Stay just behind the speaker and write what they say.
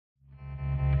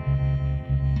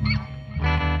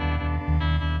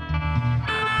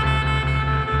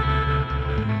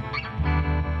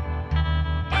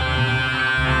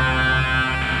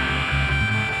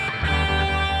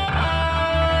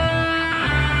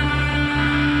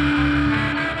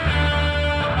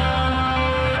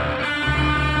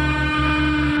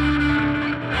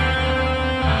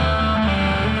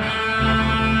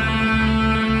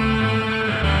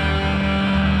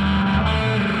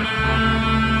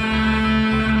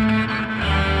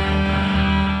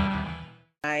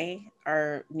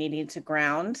needing to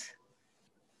ground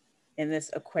in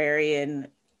this Aquarian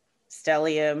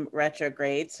stellium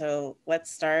retrograde. So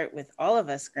let's start with all of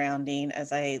us grounding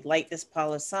as I light this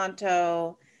Palo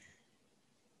Santo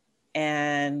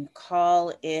and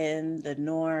call in the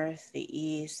north, the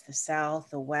east, the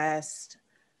south, the west,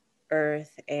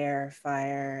 earth, air,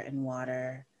 fire, and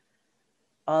water,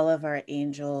 all of our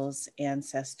angels,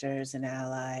 ancestors, and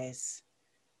allies,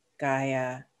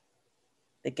 Gaia,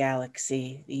 the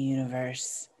galaxy, the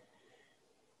universe,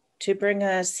 to bring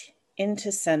us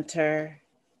into center,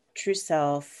 true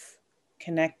self,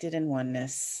 connected in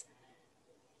oneness,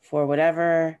 for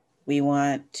whatever we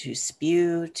want to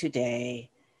spew today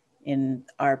in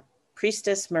our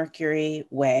Priestess Mercury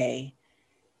way.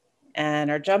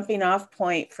 And our jumping off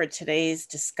point for today's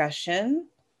discussion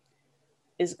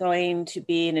is going to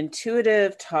be an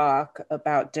intuitive talk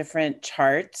about different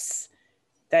charts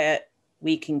that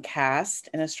we can cast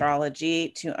in astrology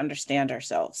to understand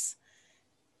ourselves.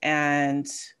 And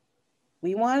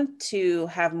we want to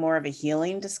have more of a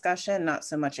healing discussion, not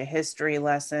so much a history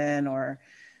lesson or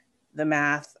the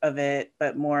math of it,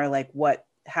 but more like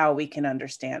how we can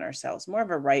understand ourselves, more of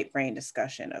a right brain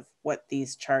discussion of what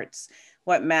these charts,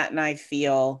 what Matt and I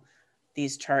feel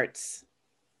these charts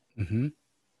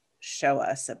show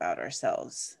us about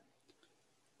ourselves.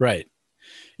 Right.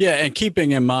 Yeah. And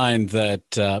keeping in mind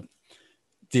that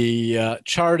the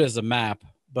chart is a map,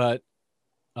 but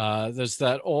there's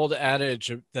that old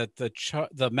adage that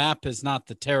the map is not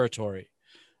the territory,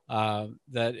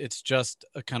 that it's just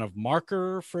a kind of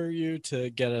marker for you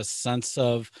to get a sense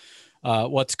of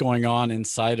what's going on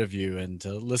inside of you, and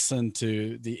to listen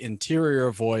to the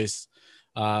interior voice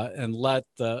and let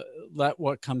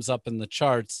what comes up in the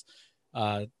charts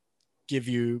give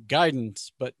you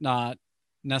guidance, but not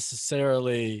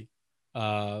necessarily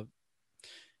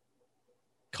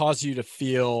cause you to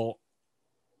feel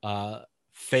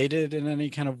fated in any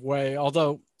kind of way.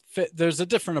 Although there's a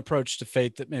different approach to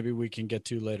fate that maybe we can get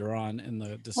to later on in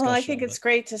the discussion. Well, I think it's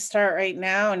great to start right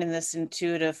now and in this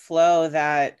intuitive flow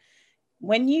that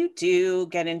when you do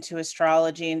get into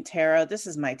astrology and tarot, this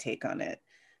is my take on it.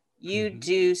 You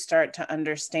do start to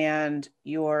understand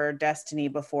your destiny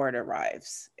before it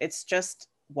arrives. It's just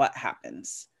what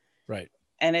happens. Right.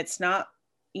 And it's not,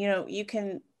 you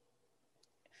can,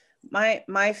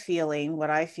 my feeling, what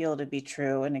I feel to be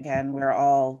true, and again, we're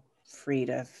all free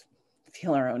to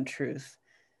feel our own truth,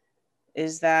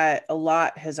 is that a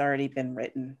lot has already been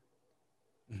written.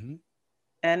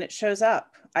 And it shows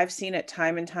up. I've seen it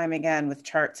time and time again with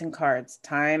charts and cards,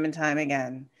 time and time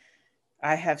again.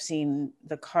 I have seen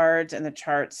the cards and the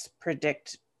charts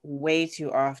predict way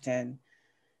too often.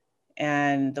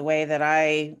 And the way that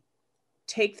I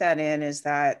take that in is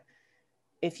that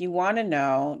if you want to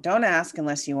know, don't ask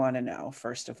unless you want to know,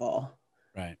 first of all.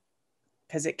 Right.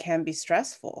 Because it can be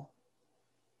stressful.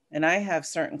 And I have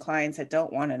certain clients that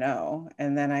don't want to know.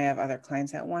 And then I have other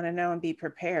clients that want to know and be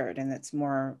prepared. And it's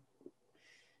more,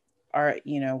 can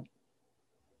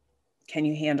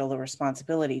you handle the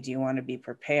responsibility? Do you want to be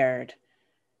prepared?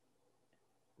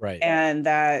 Right. And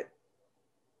that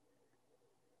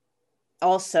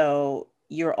also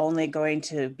you're only going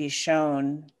to be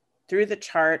shown through the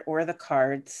chart or the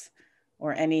cards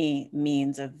or any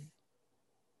means of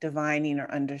divining or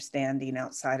understanding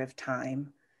outside of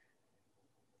time.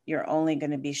 You're only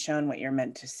going to be shown what you're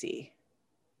meant to see,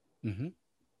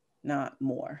 not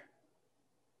more.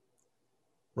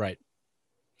 Right.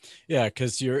 Yeah,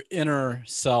 because your inner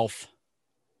self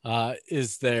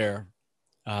is there.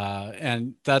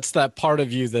 And that's that part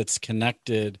of you that's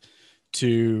connected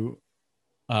to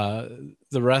the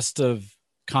rest of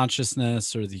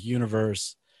consciousness or the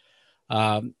universe.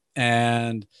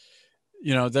 And,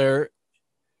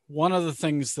 one of the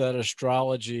things that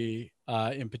astrology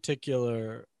in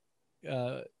particular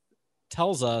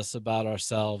tells us about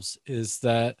ourselves is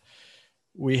that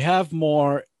we have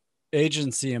more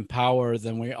agency and power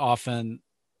than we often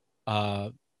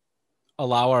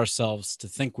allow ourselves to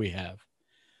think we have.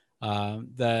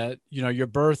 That, your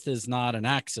birth is not an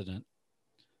accident.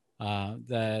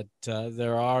 That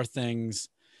there are things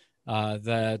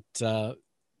that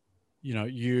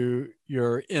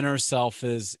your inner self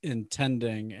is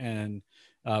intending and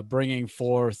bringing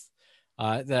forth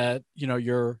that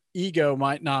your ego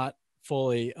might not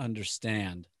fully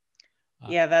understand.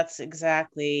 Yeah, that's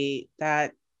exactly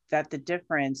that the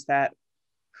difference, that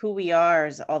who we are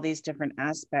is all these different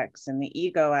aspects, and the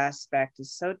ego aspect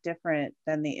is so different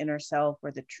than the inner self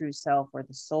or the true self or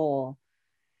the soul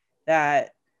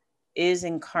that is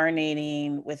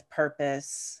incarnating with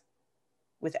purpose,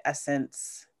 with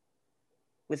essence,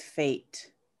 with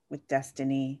fate, with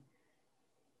destiny.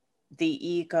 The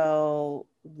ego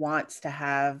wants to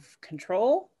have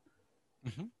control.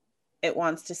 Mm-hmm. It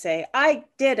wants to say, I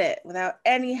did it without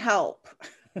any help.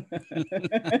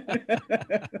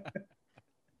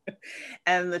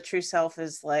 And the true self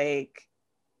is like,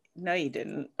 no, you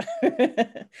didn't.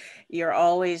 You're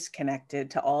always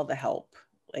connected to all the help.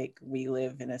 Like, we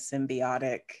live in a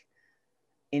symbiotic,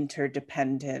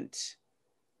 interdependent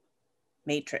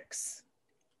matrix.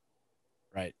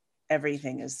 Right.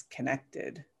 Everything is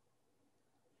connected.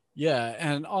 Yeah.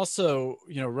 And also,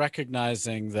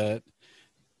 recognizing that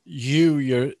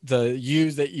the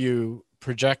you that you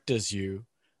project as you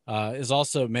is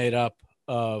also made up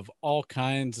of all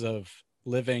kinds of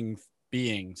living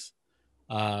beings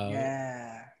uh,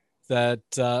 Yeah. that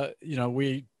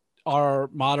we our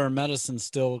modern medicine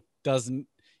still doesn't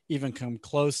even come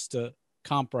close to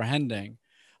comprehending.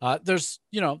 There's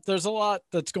a lot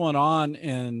that's going on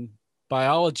in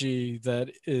biology that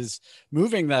is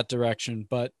moving that direction,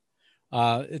 but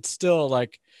it's still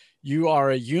like you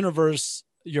are a universe.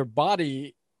 Your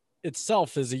body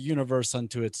itself is a universe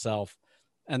unto itself,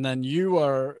 and then you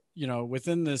are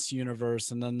within this universe,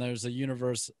 and then there's a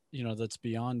universe that's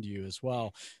beyond you as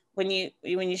well. When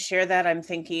you share that, I'm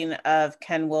thinking of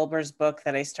Ken Wilber's book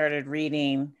that I started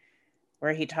reading,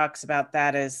 where he talks about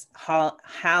that as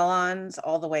halons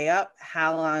all the way up,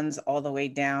 halons all the way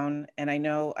down. And I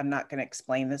know I'm not going to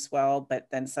explain this well, but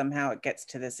then somehow it gets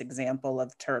to this example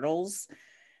of turtles.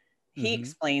 He Mm-hmm.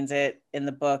 explains it in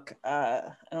the book. I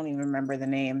don't even remember the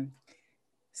name.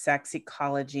 Sex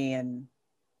Ecology, and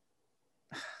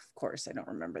of course I don't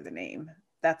remember the name.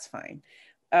 That's fine.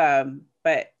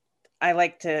 But I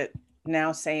like to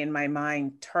now say in my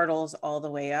mind, turtles all the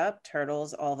way up,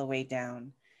 turtles all the way down.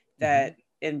 Mm-hmm. That,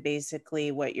 and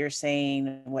basically what you're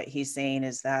saying, what he's saying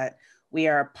is that we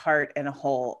are a part and a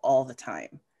whole all the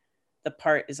time. The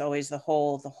part is always the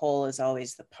whole is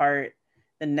always the part.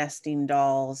 The nesting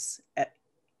dolls,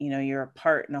 you're a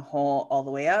part and a whole all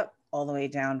the way up, all the way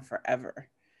down forever.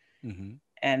 Mm-hmm.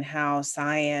 And how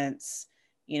science,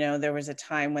 there was a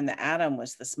time when the atom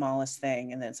was the smallest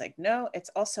thing, and then it's like, no, it's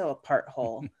also a part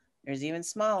whole. There's even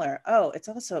smaller. Oh, it's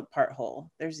also a part whole.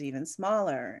 There's even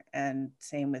smaller. And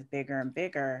same with bigger and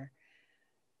bigger.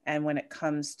 And when it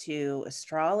comes to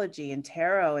astrology and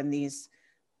tarot and these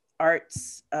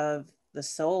arts of the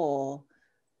soul,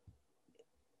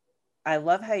 I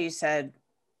love how you said,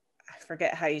 I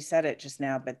forget how you said it just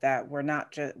now, but that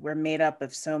we're made up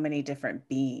of so many different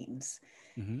beings.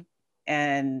 Mm-hmm.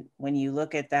 And when you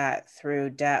look at that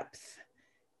through depth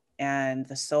and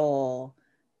the soul,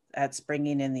 that's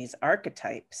bringing in these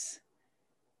archetypes.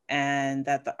 And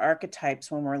that the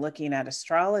archetypes, when we're looking at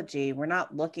astrology, we're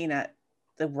not looking at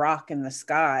the rock in the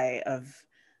sky of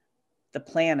the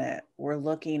planet. We're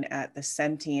looking at the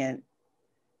sentient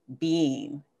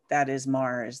being that is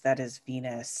Mars, that is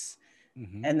Venus,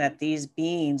 Mm-hmm. and that these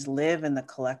beings live in the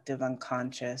collective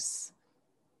unconscious.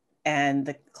 And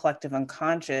the collective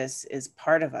unconscious is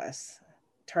part of us.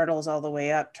 Turtles all the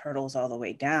way up, turtles all the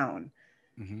way down.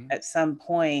 Mm-hmm. At some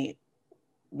point,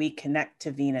 we connect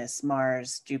to Venus,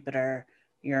 Mars, Jupiter,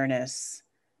 Uranus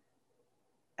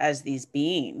as these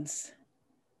beings.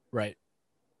 Right.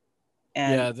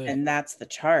 And Yeah. and that's the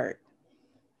chart.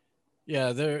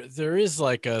 Yeah, there is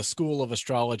like a school of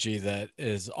astrology that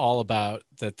is all about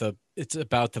that it's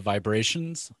about the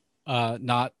vibrations,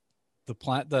 not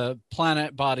the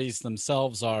planet bodies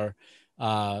themselves are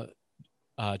uh,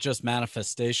 just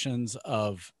manifestations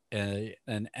of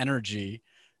an energy,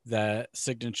 that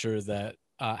signature that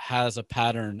has a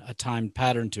pattern, a timed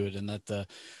pattern to it, and that the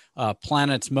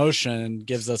planet's motion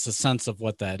gives us a sense of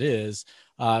what that is.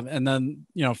 And then,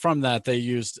 from that, they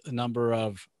used a number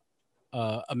of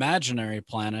imaginary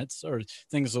planets or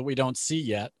things that we don't see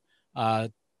yet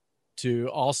to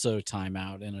also time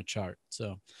out in a chart.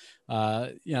 So,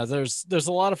 there's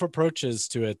a lot of approaches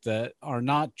to it that are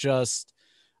not just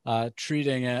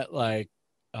treating it like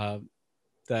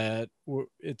that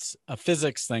it's a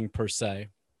physics thing per se.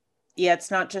 Yeah,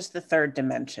 it's not just the third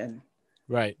dimension.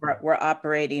 Right. We're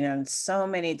operating on so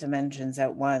many dimensions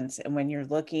at once. And when you're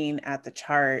looking at the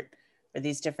chart or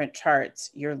these different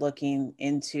charts, you're looking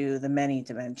into the many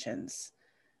dimensions.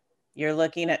 You're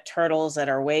looking at turtles that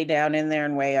are way down in there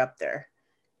and way up there,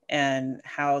 and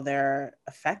how they're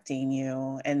affecting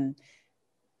you. And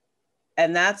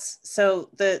that's so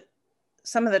the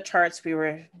some of the charts we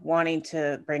were wanting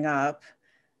to bring up.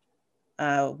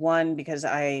 One, because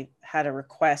I had a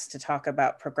request to talk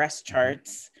about progress Mm-hmm.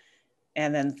 charts,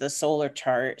 and then the solar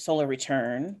chart, solar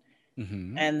return,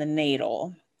 Mm-hmm. and the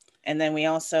natal. And then we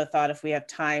also thought if we have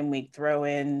time, we'd throw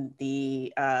in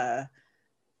the,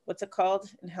 what's it called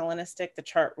in Hellenistic, the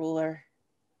chart ruler?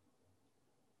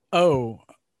 Oh,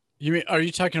 You mean, are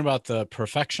you talking about the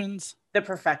perfections? The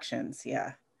perfections,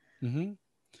 yeah. Mm-hmm.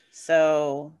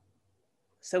 So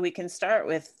we can start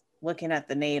with looking at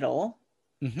the natal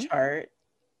Mm-hmm. chart,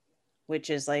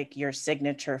 which is like your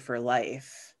signature for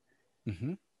life,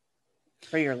 Mm-hmm.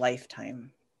 for your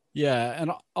lifetime. Yeah,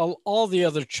 and all the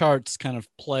other charts kind of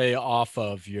play off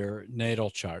of your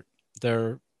natal chart.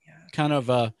 They're Yeah. kind of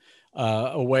a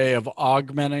way of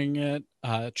augmenting it,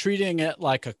 treating it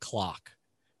like a clock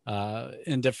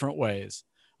in different ways,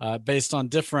 based on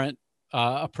different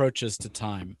approaches to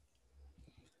time.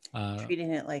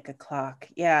 Treating it like a clock.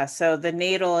 Yeah. So the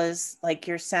natal is like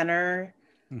your center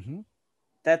Mm-hmm.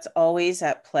 that's always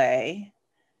at play.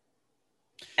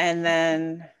 And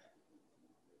then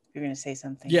you're going to say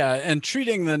something. Yeah, and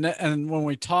treating and when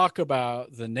we talk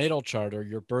about the natal chart or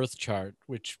your birth chart,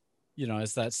 which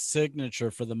is that signature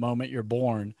for the moment you're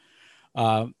born,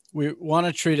 we want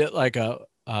to treat it like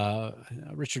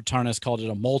Richard Tarnas called it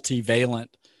a multivalent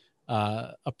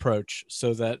approach,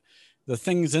 so that the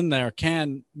things in there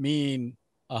can mean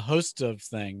a host of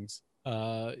things.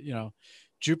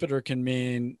 Jupiter can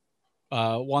mean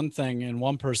one thing in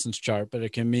one person's chart, but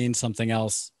it can mean something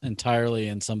else entirely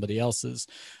in somebody else's,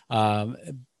 um,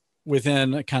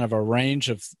 within kind of a range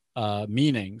of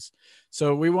meanings.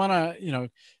 So we want to,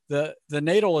 the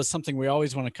natal is something we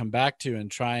always want to come back to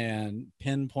and try and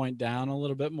pinpoint down a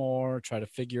little bit more, try to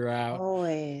figure out,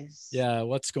 Always. yeah,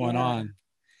 what's going Yeah. on.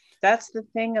 That's the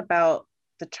thing about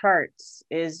the charts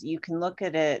is you can look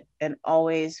at it and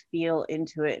always feel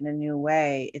into it in a new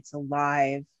way. It's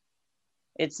alive.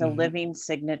 It's a Mm-hmm. living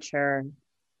signature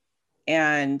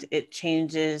and it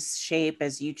changes shape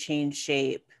as you change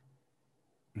shape.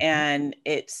 Mm-hmm. And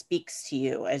it speaks to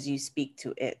you as you speak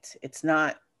to it. It's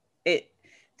not it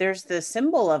there's the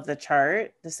symbol of the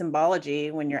chart, the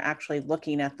symbology when you're actually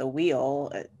looking at the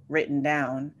wheel written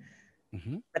down.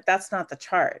 Mm-hmm. But that's not the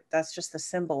chart. That's just the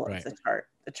symbol of Right. the chart.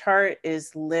 The chart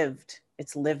is lived.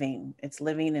 It's living. It's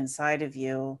living inside of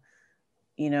you,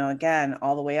 again,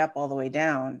 all the way up, all the way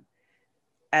down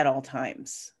at all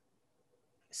times.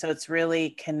 So it's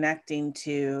really connecting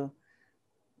to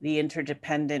the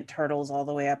interdependent turtles all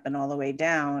the way up and all the way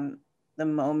down the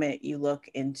moment you look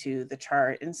into the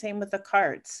chart. And same with the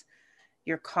cards.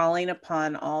 You're calling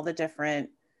upon all the different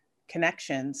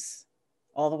connections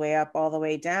all the way up, all the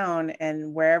way down.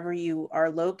 And wherever you are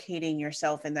locating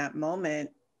yourself in that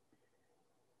moment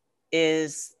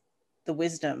is the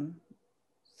wisdom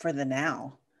for the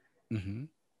now, Mm-hmm.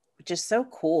 which is so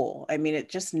cool. I mean, it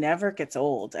just never gets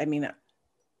old. I mean,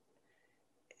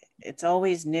 it's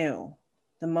always new.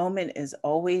 The moment is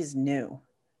always new.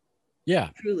 Yeah,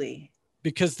 Truly.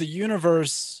 because the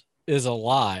universe is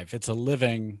alive. It's a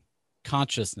living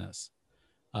consciousness,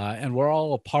 and we're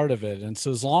all a part of it. And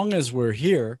so as long as we're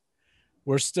here,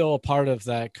 we're still a part of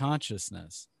that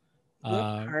consciousness.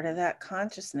 We're part of that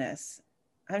consciousness.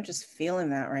 I'm just feeling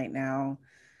that right now.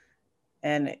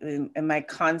 And my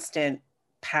constant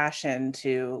passion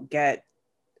to get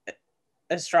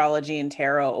astrology and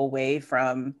tarot away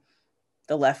from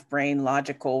the left brain,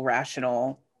 logical,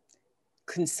 rational,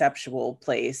 conceptual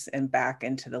place and back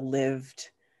into the lived,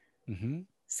 Mm-hmm.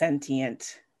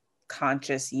 sentient,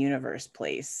 conscious universe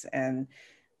place. And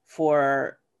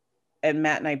Matt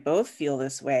and I both feel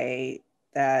this way,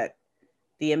 that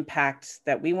the impact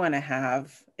that we want to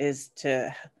have is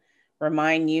to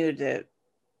remind you to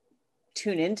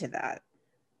tune into that,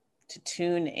 to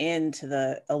tune into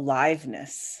the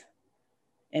aliveness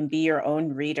and be your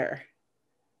own reader,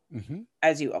 Mm-hmm.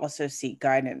 as you also seek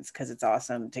guidance, because it's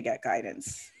awesome to get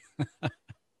guidance.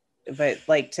 But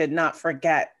like to not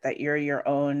forget that you're your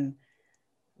own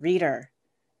reader,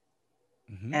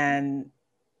 Mm-hmm. and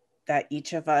that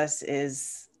each of us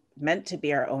is meant to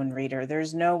be our own reader.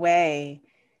 There's no way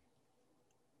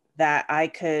that I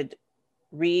could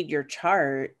read your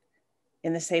chart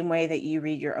in the same way that you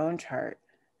read your own chart.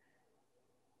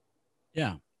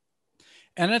 Yeah.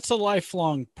 And it's a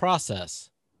lifelong process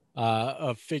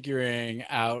of figuring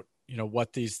out,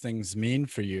 what these things mean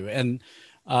for you. And,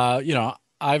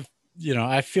 I've,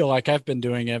 I feel like I've been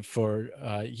doing it for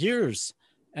years,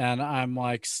 and I'm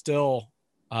like still,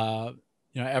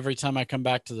 every time I come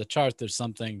back to the chart, there's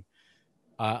something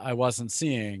I wasn't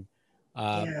seeing.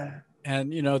 Yeah.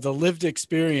 And, the lived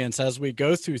experience as we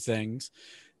go through things,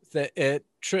 that it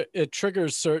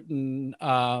triggers certain,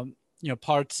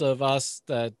 parts of us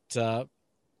that,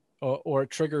 or it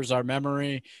triggers our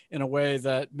memory in a way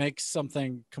that makes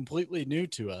something completely new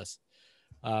to us.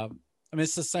 I mean,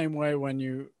 it's the same way when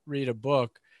you read a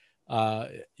book,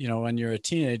 when you're a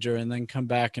teenager, and then come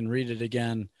back and read it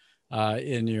again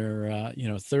in your,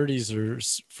 30s or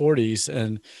 40s,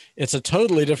 and it's a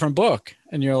totally different book.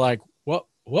 And you're like,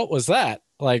 what was that?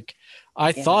 Like,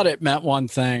 I Yeah. thought it meant one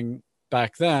thing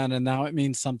back then, and now it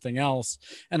means something else.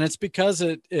 And it's because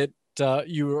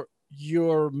you're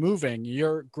moving,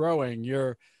 you're growing,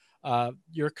 your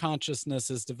consciousness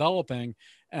is developing,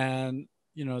 and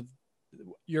you know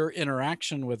your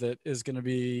interaction with it is going to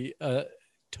be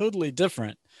totally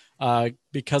different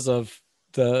because of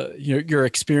your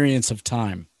experience of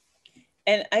time.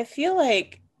 And I feel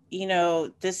like,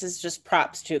 this is just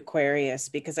props to Aquarius,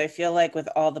 because I feel like with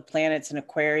all the planets in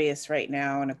Aquarius right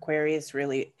now, and Aquarius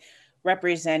really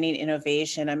representing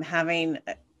innovation, I'm having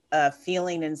a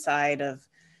feeling inside of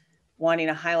wanting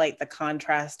to highlight the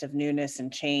contrast of newness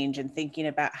and change, and thinking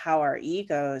about how our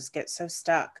egos get so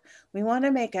stuck. We want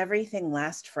to make everything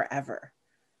last forever.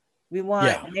 We Yeah,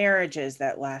 want marriages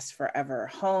that last forever,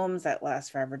 homes that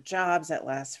last forever, jobs that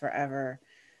last forever.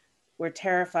 We're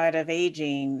terrified of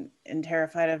aging and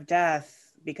terrified of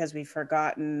death because we've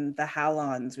forgotten the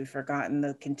halons, we've forgotten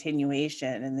the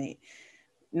continuation, and the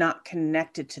not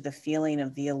connected to the feeling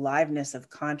of the aliveness of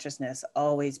consciousness,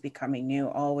 always becoming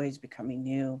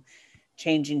new,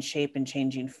 changing shape and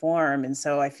changing form. And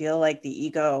so I feel like the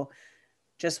ego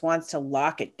just wants to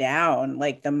lock it down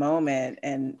like the moment,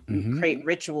 and mm-hmm. create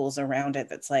rituals around it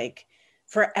that's like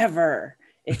forever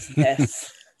it's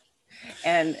this.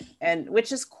 And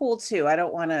which is cool too. I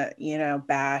don't want to,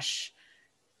 bash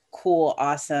cool,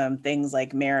 awesome things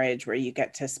like marriage, where you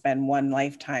get to spend one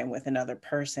lifetime with another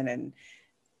person and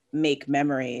make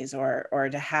memories, or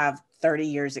to have 30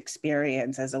 years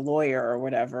experience as a lawyer or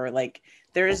whatever. Like,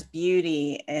 there's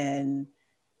beauty in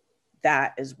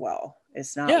that as well.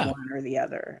 It's not Yeah. one or the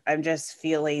other. I'm just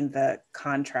feeling the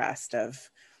contrast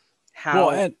of Well,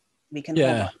 how and we can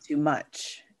hold on yeah, too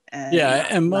much and yeah,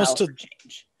 not and allow for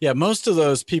change. most of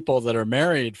those people that are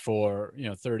married for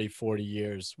 30, 40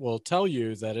 years will tell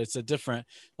you that it's a different,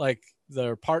 like,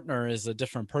 their partner is a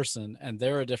different person and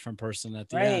they're a different person at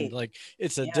the end. Right. Like,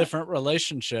 it's a Yeah. different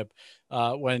relationship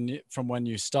from when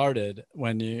you started,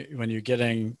 when you're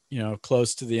getting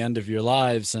close to the end of your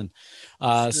lives. And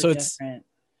So so it's, different.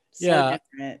 So yeah.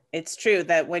 different. It's true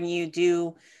that when you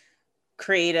do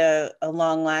create a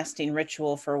long lasting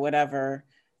ritual for whatever,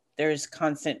 there's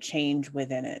constant change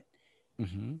within it.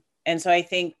 Hmm. And so I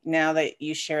think now that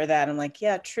you share that, I'm like,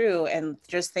 yeah, true. And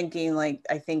just thinking, like,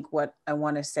 I think what I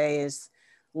want to say is,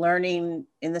 learning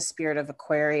in the spirit of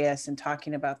Aquarius and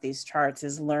talking about these charts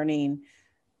is learning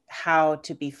how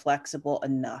to be flexible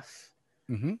enough.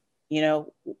 Hmm. You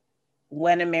know,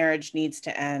 when a marriage needs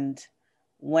to end,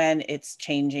 when it's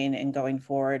changing and going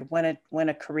forward, when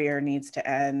a career needs to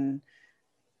end,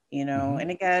 Hmm. and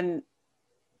again,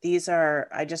 these are,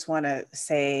 I just want to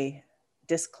say,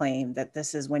 disclaim that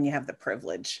this is when you have the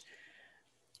privilege,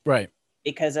 Right.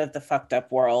 because of the fucked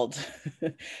up world.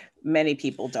 Many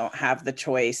people don't have the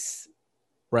choice to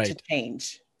Right.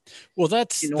 change Well,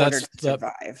 in order that's to the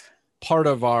survive. part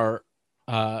of our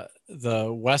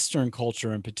the Western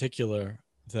culture in particular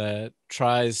that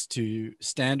tries to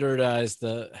standardize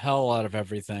the hell out of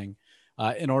everything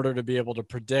in order to be able to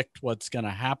predict what's going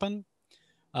to happen.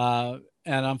 And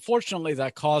unfortunately,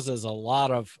 that causes a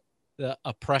lot of the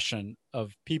oppression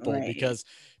of people, Right. because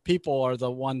people are the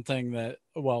one thing that,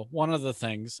 well, one of the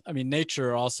things, I mean,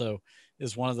 nature also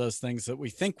is one of those things that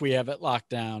we think we have it locked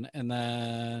down. And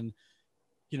then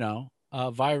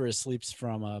a virus leaps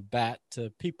from a bat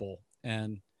to people,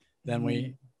 and then Mm-hmm.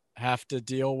 we have to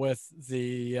deal with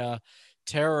the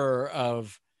terror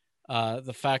of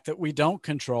the fact that we don't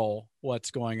control what's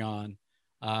going on.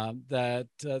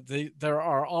 There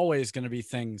are always going to be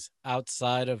things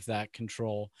outside of that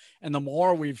control, and the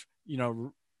more we've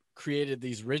created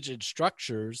these rigid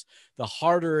structures, the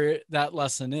harder that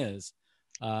lesson is.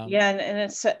 Um, Yeah, and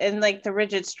it's, and like the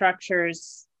rigid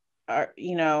structures are,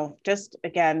 just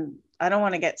again, I don't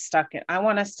want to get stuck in. I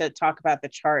want us to talk about the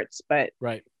charts, but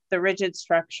right. the rigid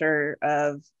structure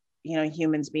of,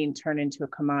 humans being turned into a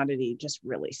commodity just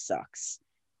really sucks.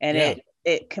 And Yeah.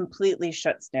 it completely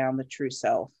shuts down the true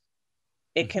self.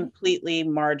 It Hmm. completely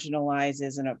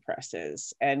marginalizes and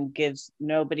oppresses, and gives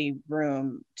nobody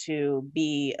room to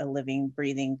be a living,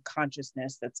 breathing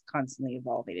consciousness that's constantly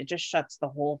evolving. It just shuts the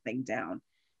whole thing down.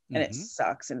 And it Hmm.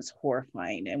 sucks and it's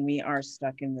horrifying. And we are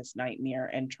stuck in this nightmare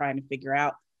and trying to figure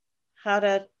out how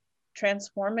to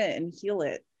transform it and heal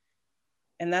it.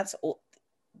 And that's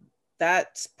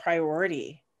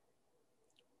priority.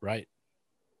 Right.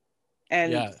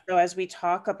 And Yeah. so as we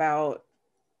talk about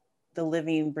the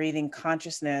living, breathing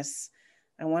consciousness,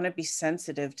 I want to be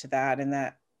sensitive to that, and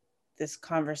that this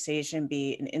conversation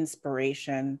be an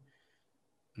inspiration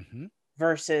Hmm.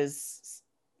 versus,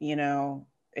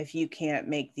 if you can't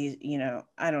make these,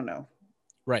 I don't know.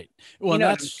 Right. Well, You and know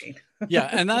what I'm that's, saying? yeah.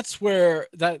 And that's where,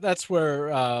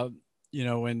 you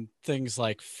know, when things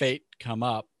like fate come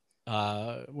up,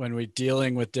 when we're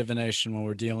dealing with divination, when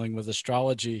we're dealing with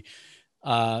astrology,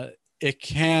 uh, it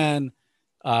can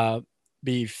uh,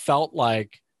 be felt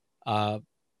like uh,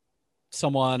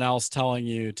 someone else telling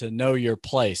you to know your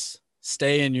place,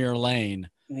 stay in your lane.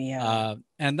 Yeah.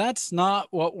 And that's not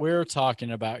what we're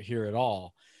talking about here at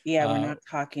all. Yeah, we're Uh, not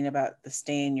talking about the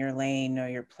stay in your lane, know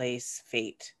your place,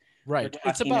 fate. We're right.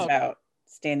 It's talking about, about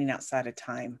standing outside of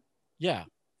time, yeah,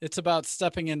 it's about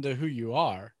stepping into who you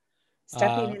are.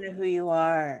 stepping Uh, into who you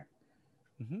are,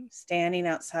 mhm, standing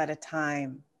outside of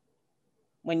time.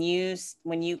 When you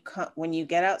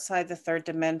get outside the third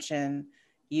dimension,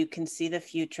 you can see the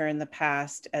future and the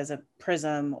past as a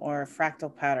prism or a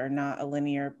fractal pattern, not a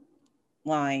linear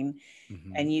line,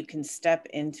 mhm. and you can step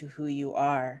into who you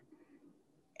are.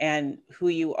 And who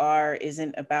you are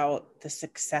isn't about the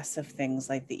success of things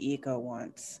like the ego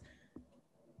wants.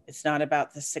 It's not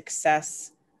about the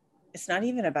success. It's not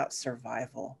even about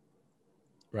survival.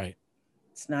 Right.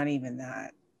 It's not even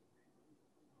that.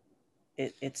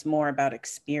 It's more about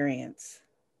experience.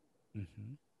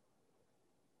 Mhm.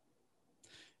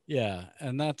 Yeah,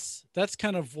 and that's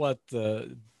kind of what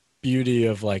the beauty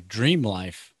of like dream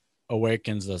life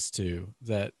awakens us to,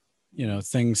 that you know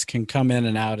things can come in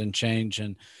and out and change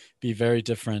and be very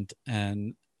different,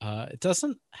 and it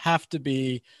doesn't have to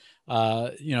be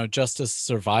you know just a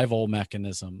survival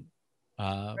mechanism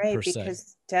per Right, se.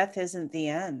 because death isn't the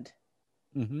end,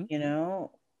 Hmm. you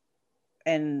know,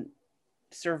 and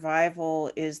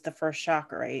survival is the first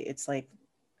shock, right? It's like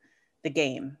the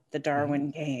game, the Hmm.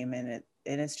 Darwin game, and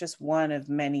it's just one of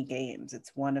many games.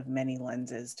 It's one of many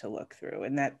lenses to look through.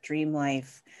 And that dream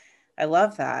life, I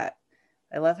love that.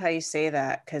 I love how you say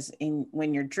that, because in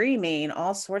when you're dreaming,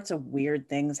 all sorts of weird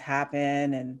things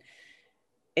happen, and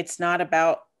it's not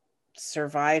about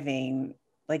surviving.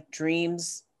 Like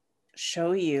dreams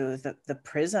show you the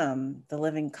prism, the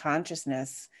living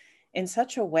consciousness, in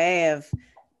such a way of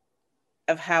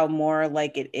how more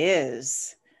like it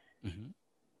is, Hmm.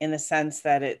 in the sense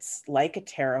that it's like a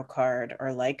tarot card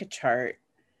or like a chart.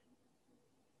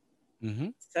 Hmm.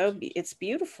 So it's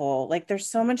beautiful. Like there's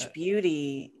so much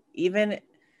beauty. Even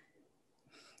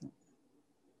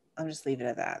I'll just leave it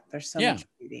at that. There's so Yeah. much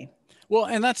beauty. Well,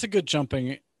 and that's a good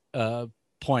jumping uh,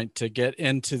 point to get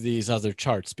into these other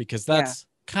charts, because Yeah. that's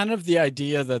kind of the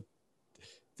idea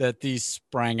that these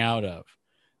sprang out of,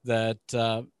 that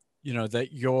you know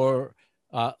that your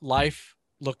life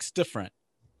looks different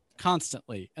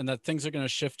constantly, and that things are going to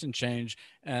shift and change,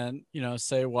 and you know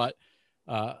say what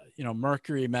you know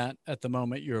Mercury meant at the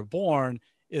moment you were born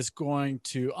is going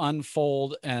to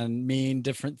unfold and mean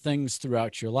different things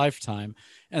throughout your lifetime,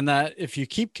 and that if you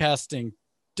keep casting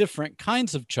different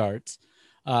kinds of charts,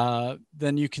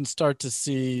 then you can start to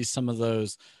see some of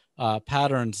those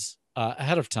patterns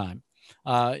ahead of time.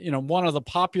 You know, one of the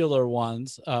popular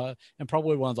ones, and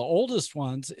probably one of the oldest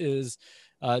ones, is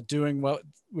doing what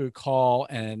we call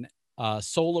an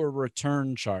solar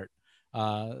return chart,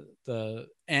 the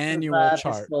I annual love the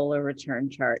chart. solar return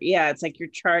chart. Yeah, it's like your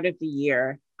chart of the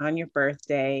year on your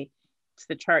birthday. It's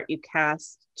the chart you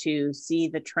cast to see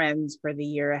the trends for the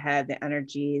year ahead, the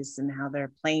energies, and how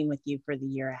they're playing with you for the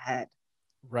year ahead.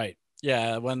 Right.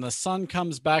 Yeah. When the sun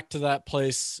comes back to that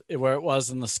place where it was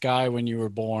in the sky when you were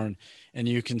born, and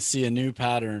you can see a new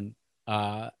pattern,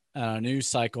 and a new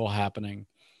cycle happening.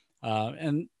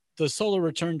 And the solar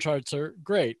return charts are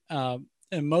great.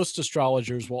 And most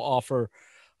astrologers will offer,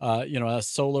 you know, a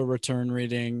solar return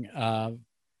reading.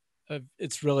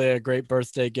 It's really a great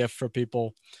birthday gift for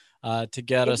people to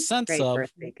get It a is a sense great of,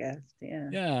 birthday gift. Yeah.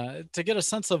 yeah, to get a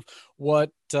sense of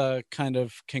what kind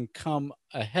of can come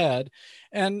ahead.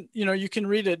 And you know you can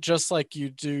read it just like you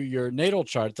do your natal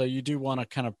chart, though you do want to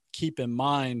kind of keep in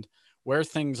mind where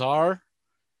things are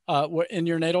in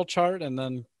your natal chart, and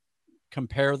then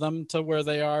compare them to where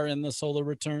they are in the solar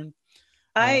return.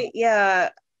 uh, Yeah,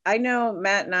 I know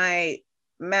Matt and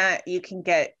Matt,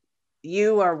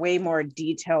 you are way more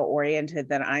detail oriented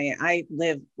than I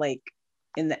live like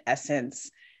in the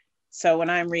essence. So when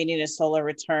I'm reading a solar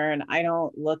return, I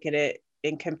don't look at it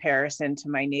in comparison to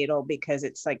my natal, because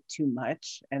it's like too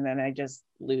much. And then I just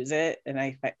lose it. And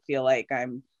I feel like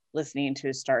I'm listening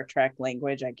to Star Trek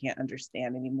language I can't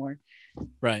understand anymore.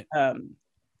 right.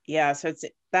 Yeah. So it's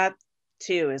that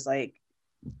too, is like,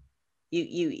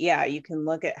 yeah, you can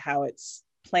look at how it's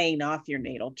playing off your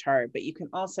natal chart, but you can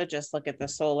also just look at the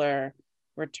solar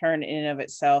return in and of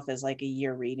itself as like a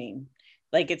year reading.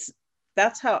 Like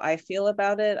that's how I feel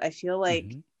about it. I feel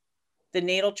like Hmm. the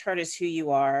natal chart is who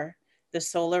you are, the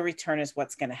solar return is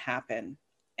what's going to happen.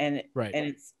 and Right. and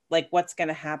it's like what's going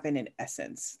to happen in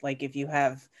essence. Like if you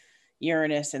have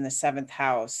Uranus in the 7th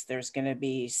house, there's going to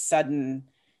be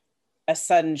a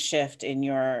sudden shift in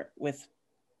your with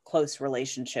close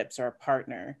relationships or a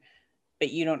partner,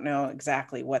 but you don't know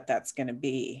exactly what that's going to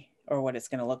be or what it's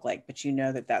going to look like, but you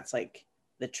know that that's like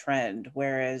the trend.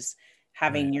 Whereas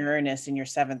having Right. Uranus in your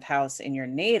 7th house in your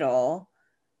natal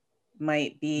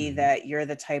might be that you're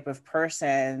the type of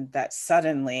person that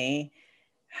suddenly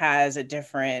has a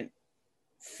different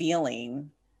feeling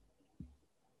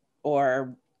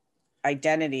or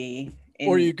identity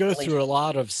Or you in go through a relationship.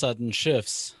 lot of sudden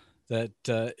shifts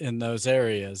that in those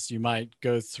areas. You might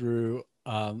go through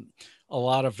a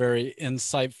lot of very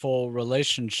insightful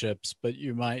relationships, but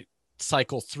you might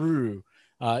cycle through.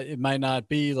 It might not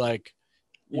be like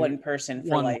you One person for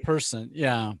one life. person.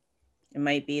 Yeah. It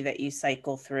might be that you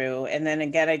cycle through. And then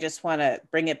again, I just want to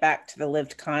bring it back to the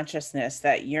lived consciousness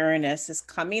that Uranus is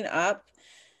coming up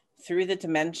through the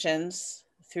dimensions,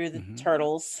 through the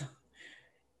turtles,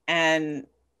 and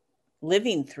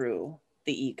living through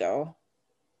the ego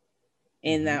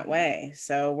in that way.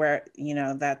 So where,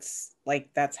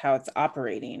 that's how it's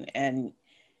operating. And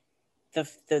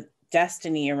the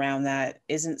destiny around that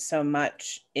isn't so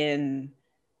much in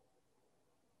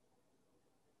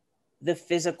the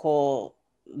physical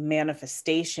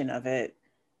manifestation of it,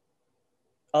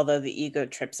 although the ego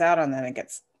trips out on that and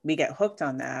we get hooked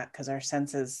on that because our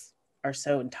senses are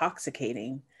so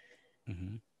intoxicating.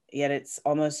 Yet it's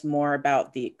almost more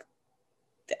about the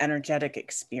energetic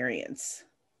experience.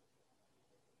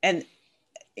 And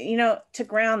to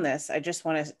ground this, I just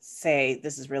want to say,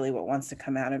 this is really what wants to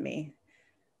come out of me,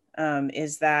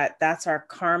 is that's our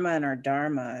karma and our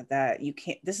dharma, that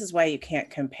this is why you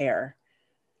can't compare.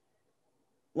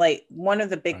 Like one of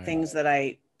the big things that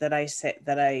I say,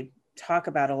 that I talk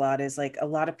about a lot, is like a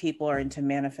lot of people are into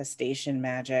manifestation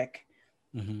magic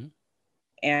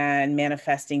and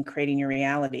manifesting, creating your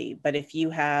reality. But if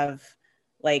you have,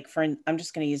 like, I'm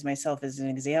just going to use myself as an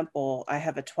example. I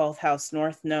have a 12th house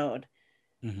north node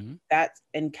that's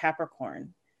in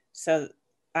Capricorn. So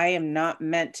I am not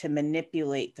meant to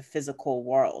manipulate the physical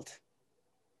world.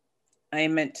 I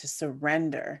am meant to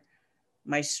surrender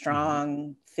my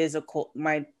strong physical,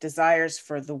 my desires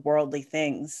for the worldly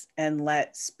things, and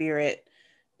let spirit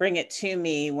bring it to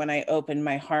me when I open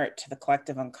my heart to the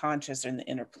collective unconscious and the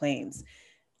inner planes.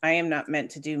 I am not meant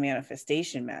to do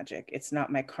manifestation magic. It's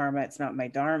not my karma. It's not my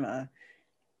dharma.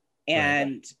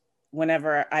 And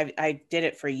whenever I did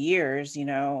it for years,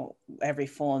 every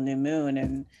full and new moon,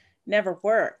 and never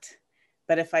worked.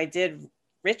 But if I did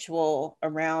ritual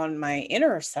around my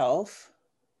inner self,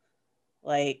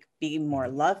 like being more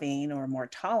loving or more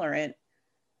tolerant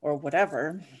or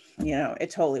whatever,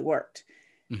 it totally worked.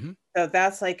 So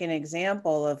that's like an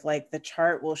example of, like, the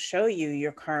chart will show you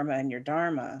your karma and your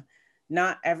dharma.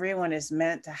 Not everyone is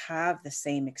meant to have the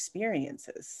same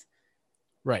experiences.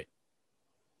 Right.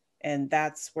 And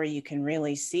that's where you can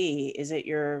really see, is it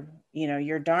your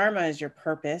dharma is your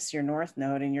purpose, your north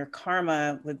node, and your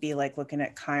karma would be like looking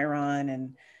at Chiron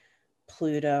and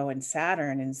Pluto and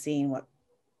Saturn and seeing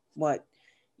what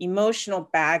emotional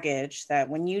baggage, that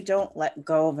when you don't let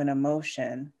go of an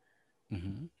emotion,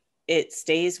 it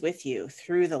stays with you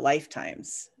through the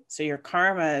lifetimes. So your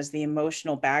karma is the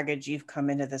emotional baggage you've come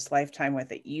into this lifetime with,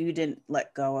 that you didn't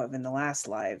let go of in the last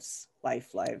lives.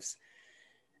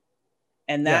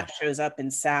 And that shows up in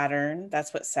Saturn.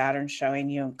 That's what Saturn's showing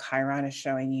you. And Chiron is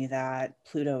showing you that.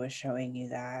 Pluto is showing you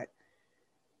that.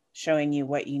 Showing you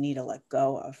what you need to let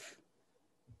go of.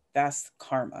 That's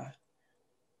karma.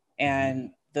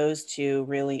 And those two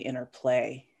really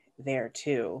interplay there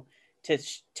too, to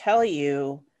tell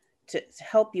you, to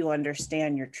help you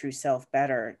understand your true self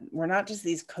better. We're not just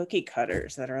these cookie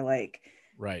cutters that are like,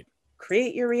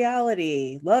 create your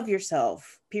reality, love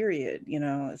yourself, period.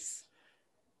 It's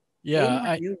way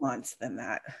more nuanced than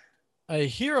that. I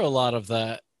hear a lot of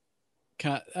that.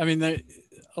 I mean,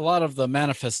 a lot of the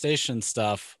manifestation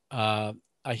stuff. I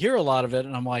hear a lot of it,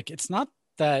 and I'm like, it's not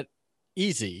that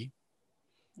easy.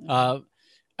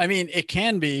 I mean, it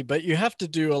can be, but you have to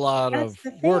do a lot of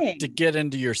work to get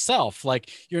into yourself.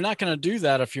 Like, you're not going to do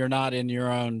that if you're not in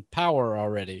your own power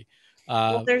already.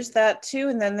 Well, there's that too.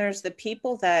 And then there's the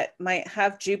people that might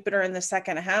have Jupiter in the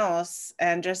 2nd house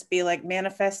and just be like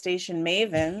manifestation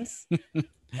mavens,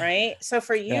 right? So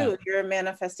for you, you're a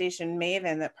manifestation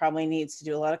maven that probably needs to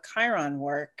do a lot of Chiron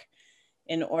work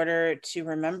in order to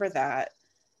remember that.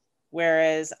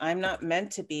 Whereas I'm not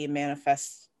meant to be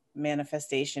manifestation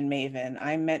maven.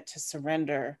 I'm meant to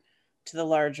surrender to the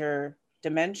larger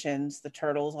dimensions, the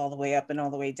turtles all the way up and all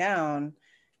the way down,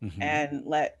 and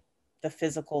let the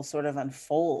physical sort of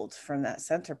unfold from that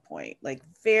center point. Like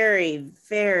very,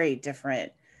 very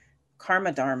different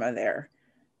karma dharma there.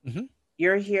 Mm-hmm.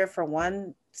 You're here for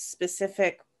one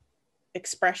specific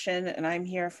expression, and I'm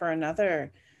here for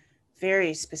another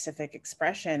very specific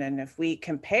expression. And if we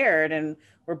compared and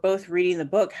we're both reading the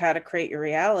book, How to Create Your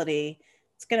Reality,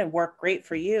 it's going to work great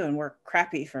for you and work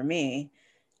crappy for me.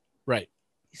 Right.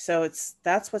 So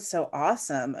that's what's so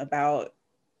awesome about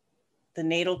the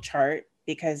natal chart,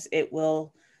 because it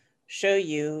will show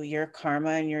you your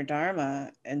karma and your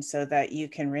dharma, and so that you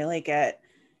can really get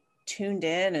tuned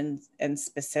in and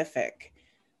specific.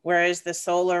 Whereas the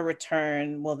solar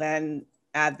return will then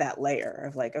add that layer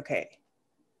of like, okay,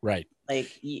 right,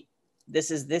 like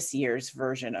this is this year's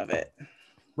version of it.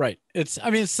 Right. I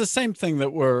mean, it's the same thing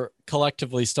that we're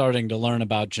collectively starting to learn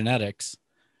about genetics,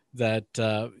 that,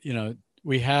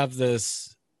 we have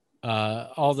this,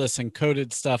 all this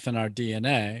encoded stuff in our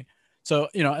DNA. So,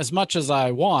 as much as I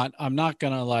want, I'm not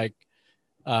going to like,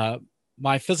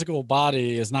 my physical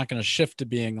body is not going to shift to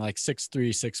being like 6'3",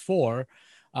 6'4".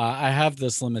 I have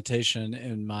this limitation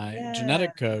in my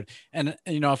genetic code. And,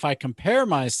 if I compare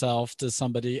myself to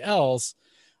somebody else,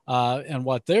 and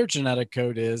what their genetic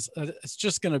code is, it's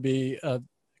just going to be a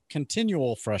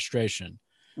continual frustration.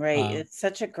 Right. It's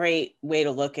such a great way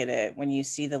to look at it when you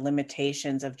see the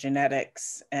limitations of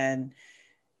genetics. And,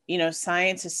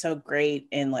 science is so great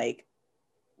in like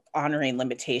honoring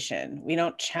limitation. We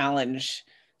don't challenge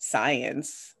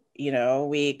science,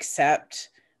 we accept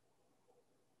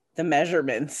the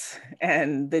measurements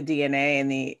and the DNA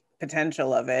and the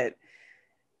potential of it.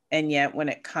 And yet when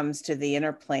it comes to the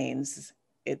inner planes,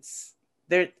 it's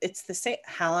the same.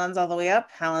 Halon's all the way up,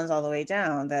 Halon's all the way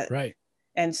down. Right.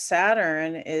 And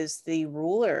Saturn is the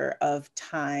ruler of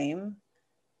time,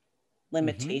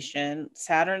 limitation. Mm-hmm.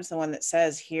 Saturn's the one that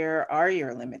says, here are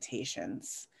your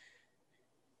limitations.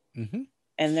 Mm-hmm.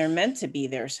 And they're meant to be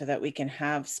there so that we can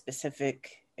have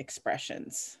specific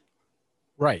expressions.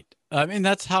 Right. I mean,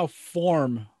 that's how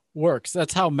form works.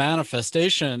 That's how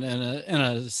manifestation in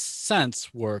a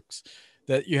sense works,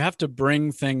 that you have to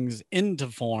bring things into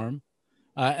form.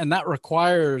 And that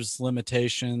requires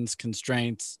limitations,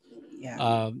 constraints.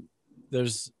 Yeah.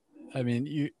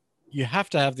 You have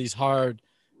to have these hard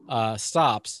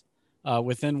stops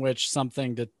within which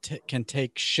something can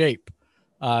take shape.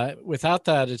 Without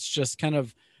that, it's just kind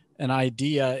of an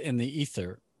idea in the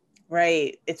ether.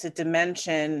 Right. It's a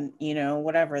dimension,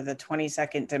 whatever, the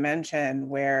 22nd dimension,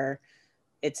 where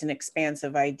it's an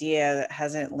expansive idea that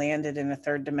hasn't landed in a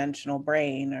third dimensional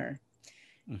brain. Or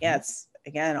it's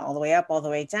again all the way up, all the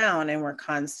way down, and we're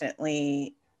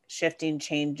constantly shifting,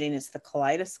 changing. It's the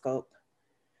kaleidoscope.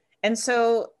 And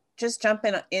so just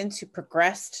jumping into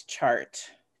progressed chart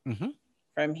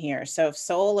from here. So if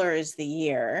solar is the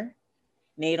year,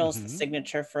 natal's the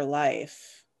signature for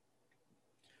life.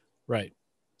 Right.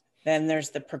 Then there's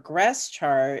the progress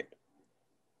chart,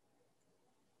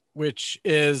 which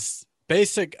is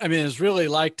basic. I mean, it's really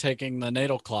like taking the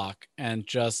natal clock and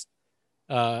just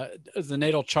the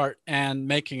natal chart and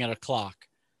making it a clock.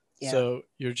 Yeah. So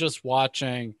you're just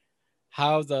watching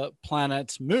how the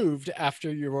planets moved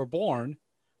after you were born.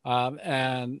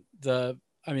 And the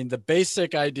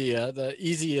basic idea, the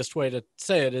easiest way to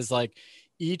say it is like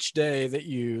each day that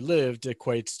you lived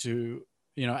equates to,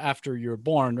 after you're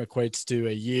born, equates to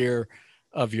a year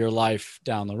of your life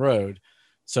down the road.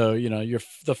 So,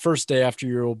 the first day after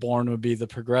you were born would be the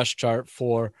progress chart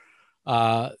for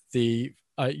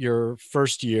your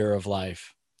first year of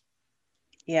life.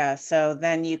 Yeah. So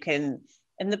then you can,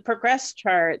 in the progress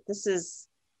chart, this is,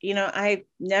 I've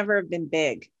never been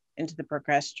big into the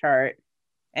progress chart.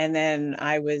 And then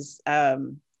there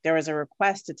was a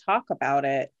request to talk about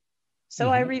it. So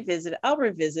I'll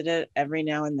revisit it every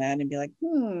now and then and be like,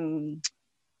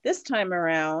 this time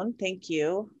around, thank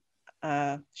you.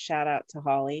 Shout out to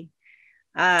Holly.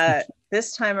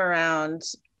 This time around,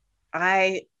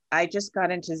 I just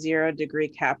got into 0 degree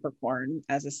Capricorn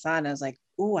as a sun. I was like,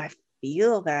 ooh, I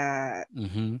feel that.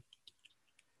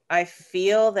 I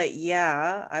feel that,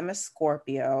 yeah, I'm a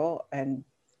Scorpio, and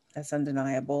that's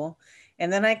undeniable.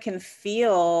 And then I can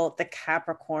feel the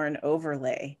Capricorn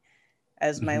overlay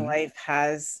as my life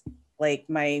has, like,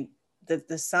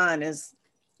 the sun is,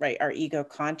 right, our ego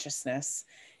consciousness.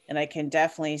 And I can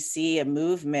definitely see a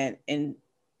movement in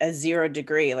a 0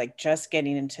 degree, like just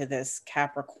getting into this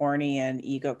Capricornian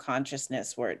ego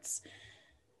consciousness where it's,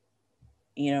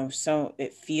 so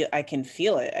I can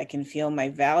feel it. I can feel my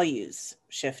values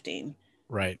shifting.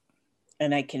 Right.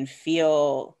 And I can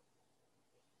feel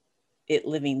it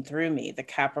living through me, the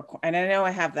Capricorn. And I know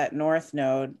I have that North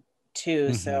node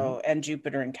too. So, and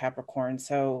Jupiter in Capricorn.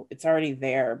 So it's already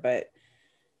there, but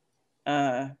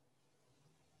Uh,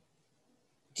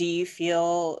 do you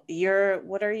feel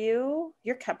what are you?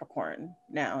 You're Capricorn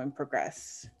now in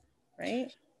progress,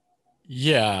 right?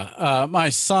 Yeah, my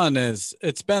sun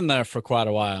it's been there for quite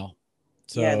a while.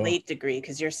 Yeah, So, late degree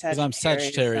because you're because I'm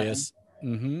Sagittarius sun. Sagittarius.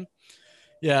 Hmm.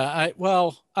 Yeah,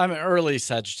 I'm an early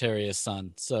Sagittarius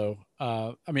sun. So,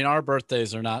 I mean, our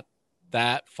birthdays are not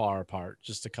that far apart,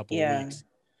 just a couple of Yeah, weeks.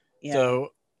 yeah. So,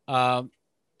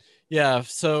 yeah,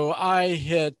 so I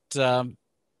hit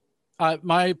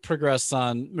my progressed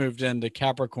sun moved into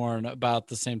Capricorn about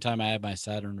the same time I had my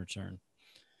Saturn return,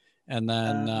 and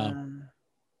then Um,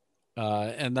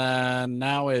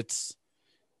 now it's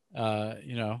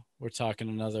we're talking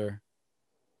another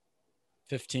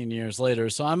 15 years later.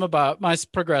 So my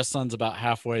progressed sun's about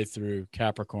halfway through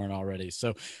Capricorn already.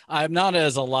 So I'm not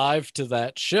as alive to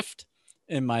that shift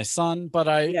in my sun, but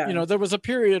yeah. there was a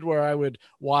period where I would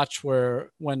watch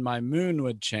when my moon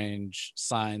would change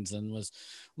signs and was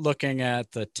looking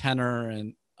at the tenor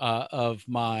and of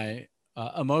my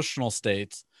emotional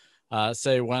states.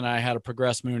 Say when I had a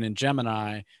progressed moon in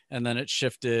Gemini and then it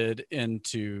shifted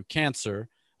into Cancer.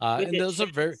 Would And it those are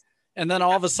shift? and then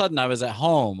all of a sudden I was at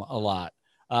home a lot.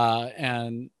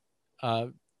 And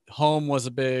home was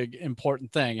a big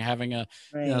important thing, having a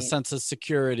Right. sense of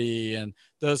security and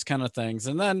those kind of things.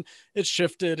 And then it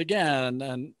shifted again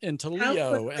and into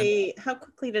Leo, and How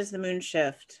quickly does the moon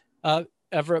shift? uh,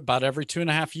 about every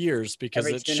 2.5 years, because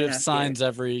Every it two and a shifts half years. signs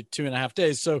every 2.5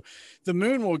 days. So the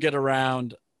moon will get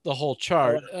around the whole A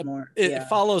chart. lot more. It Yeah.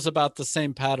 follows about the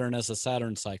same pattern as a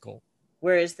Saturn cycle.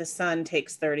 Whereas the sun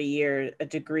takes 30 years, a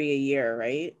degree a year,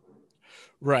 right?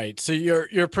 Right. So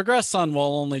your progressed sun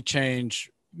will only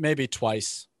change maybe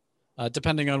twice,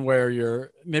 depending on where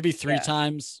you're. Maybe three Yeah.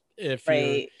 times if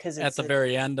you're Right. Because at it's the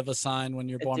very end of a sign when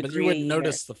you're a born, but you degree a wouldn't year.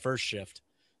 notice the first shift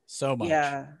so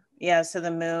much. Yeah. Yeah. So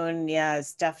the moon, yeah,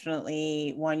 is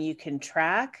definitely one you can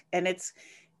track. And it's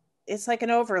like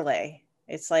an overlay.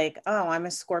 It's like, oh, I'm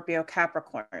a Scorpio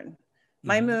Capricorn.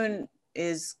 My Hmm. moon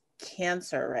is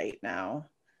Cancer right now.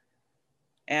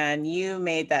 And you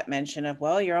made that mention of,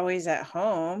 well, you're always at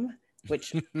home,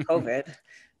 which COVID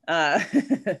uh,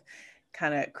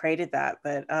 kind of created that.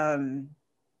 But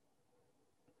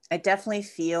I definitely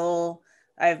feel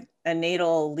I've a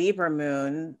natal Libra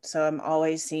moon. So I'm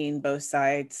always seeing both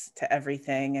sides to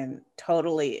everything and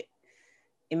totally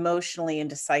emotionally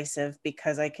indecisive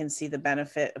because I can see the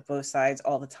benefit of both sides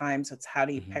all the time. So it's how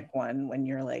do you Hmm. pick one when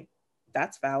you're like,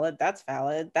 that's valid, that's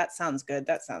valid, that sounds good,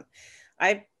 that sounds.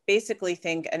 I basically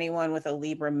think anyone with a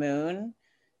Libra moon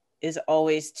is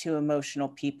always two emotional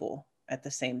people at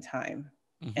the same time.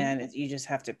 Hmm. And you just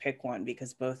have to pick one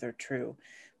because both are true.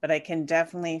 But I can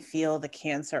definitely feel the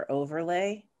Cancer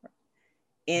overlay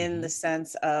in the Hmm.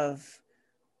 sense of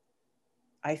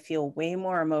I feel way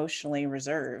more emotionally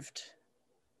reserved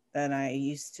than I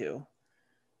used to.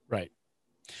 Right.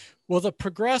 Well,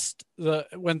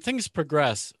 when things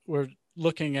progress, we're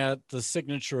looking at the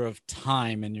signature of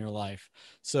time in your life.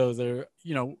 So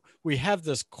we have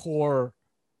this core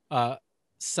uh,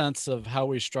 sense of how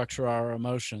we structure our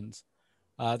emotions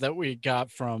that we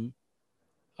got from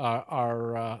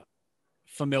our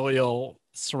familial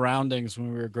surroundings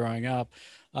when we were growing up.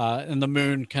 And the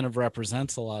moon kind of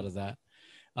represents a lot of that.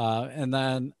 And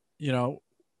then,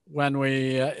 when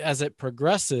as it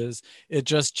progresses, it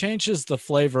just changes the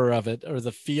flavor of it or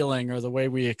the feeling or the way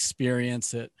we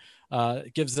experience it.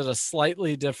 It gives it a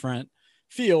slightly different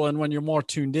feel. And when you're more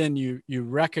tuned in, you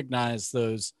recognize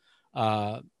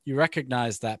you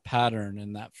recognize that pattern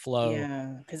and that flow.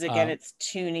 Yeah, because again, Um, it's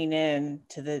tuning in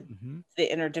to mhm.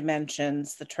 the inner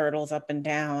dimensions, the turtles up and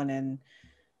down, and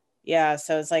yeah.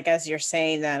 So it's like as you're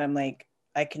saying that, I'm like,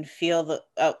 I can feel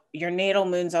the your natal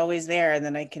moon's always there, and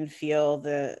then I can feel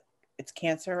it's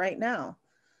Cancer right now,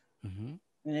 Mhm.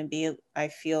 and I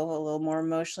feel a little more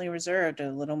emotionally reserved,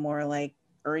 a little more like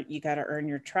you got to earn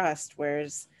your trust.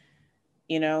 Whereas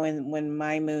and when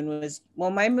my moon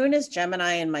is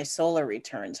Gemini and my solar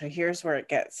return. So here's where it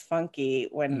gets funky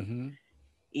when Mhm.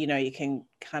 you can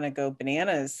kind of go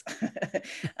bananas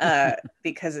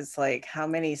because it's like how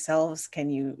many selves can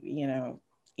you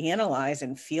analyze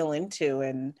and feel into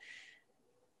and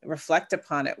reflect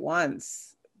upon at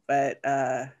once. But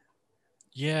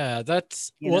Yeah,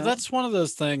 you know that's one of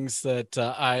those things that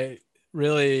I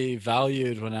really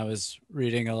valued when I was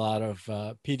reading a lot of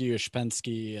P.D.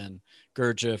 Uspensky and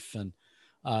Gurdjieff, and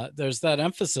there's that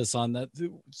emphasis on that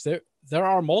there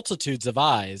are multitudes of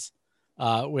eyes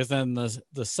within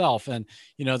the self, and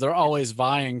they're always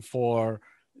vying for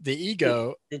the the,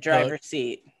 ego, the the driver's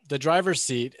seat. the driver's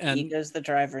seat, The and ego's the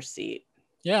driver's seat.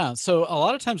 Yeah. So a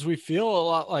lot of times we feel a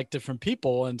lot like different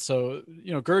people. And so,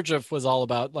 Gurdjieff was all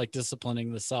about like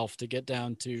disciplining the self to get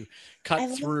down to I cut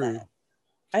love through. that.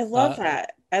 I love Uh,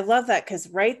 that. I love that because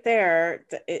right there,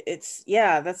 it's,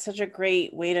 yeah, that's such a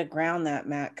great way to ground that,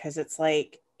 Matt, because it's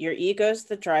like your ego's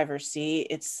the driver's seat.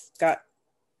 It's got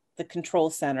the control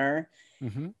center.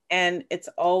 mhm, And it's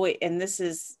always, and this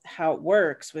is how it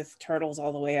works with turtles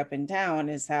all the way up and down,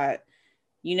 is that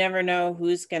you never know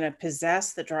who's going to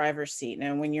possess the driver's seat.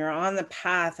 And when you're on the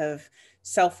path of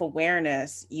self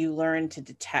awareness, you learn to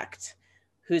detect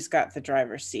who's got the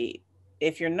driver's seat.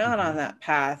 If you're not on mhm, that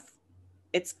path,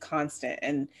 it's constant,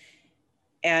 and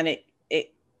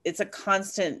it's a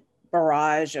constant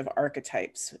barrage of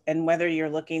archetypes. And whether you're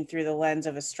looking through the lens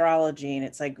of astrology and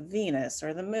it's like Venus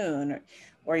or the moon,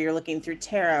 or you're looking through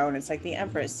tarot and it's like the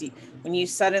Empress, when you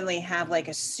suddenly have like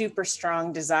a super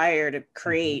strong desire to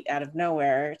mhm. create out of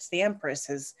nowhere, it's the Empress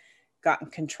has gotten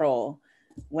control.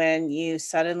 When you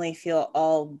suddenly feel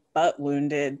all butt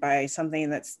wounded by something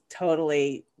that's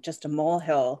totally just a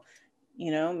molehill,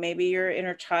 maybe your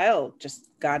inner child just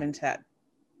got into that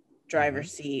Mhm.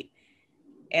 driver's seat.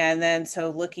 And then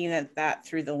so looking at that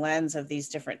through the lens of these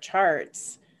different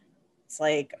charts, it's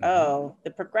like, Mhm. oh,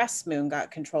 the progressed moon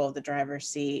got control of the driver's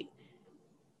seat.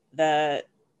 The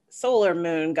solar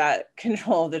moon got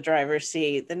control of the driver's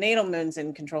seat. The natal moon's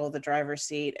in control of the driver's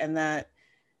seat. And that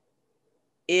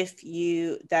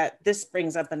that this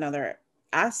brings up another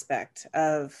aspect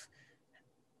of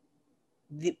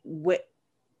the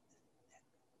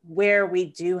where we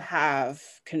do have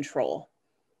control,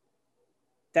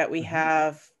 that we Mhm.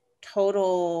 have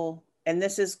total, and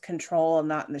this is control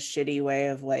not in the shitty way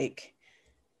of like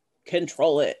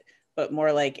control it, but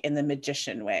more like in the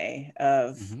magician way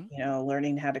of, Mhm.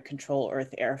 learning how to control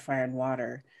earth, air, fire, and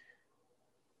water.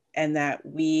 And that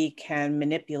we can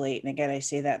manipulate. And again, I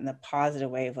say that in the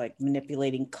positive way of like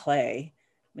manipulating clay,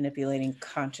 manipulating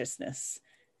consciousness,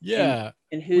 and Yeah.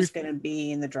 who's We've going to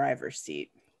be in the driver's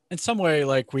seat. in some way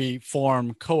like we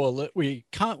form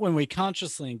when we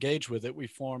consciously engage with it, we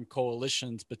form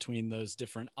coalitions between those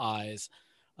different eyes,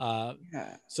 uh,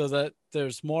 Yeah. so that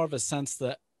there's more of a sense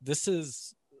that this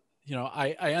is,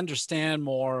 I understand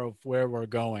more of where we're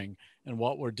going and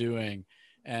what we're doing.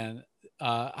 And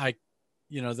I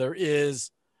there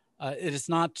is it is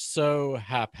not so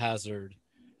haphazard.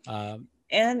 um,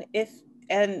 And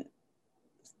and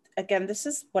again, this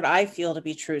is what I feel to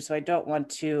be true. So I don't want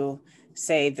to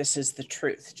say this is the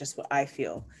truth, just what I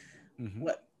feel. mhm,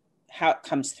 What How it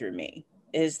comes through me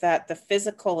is that the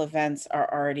physical events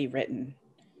are already written,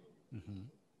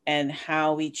 mhm, and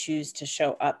how we choose to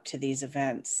show up to these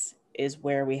events is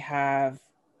where we have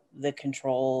the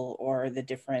control or the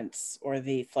difference or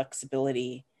the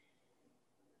flexibility.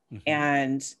 mhm,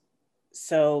 And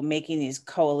so making these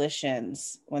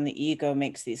coalitions, when the ego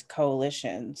makes these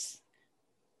coalitions,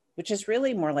 which is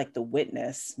really more like the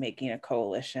witness making a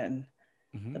coalition,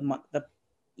 mhm, the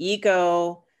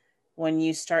ego, when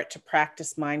you start to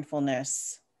practice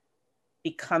mindfulness,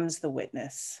 becomes the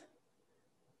witness.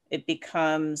 It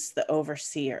becomes the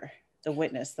overseer, the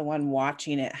witness, the one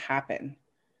watching it happen.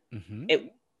 mhm.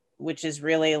 It, which is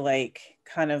really like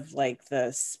kind of like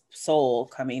the soul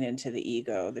coming into the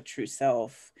ego, the true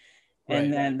self.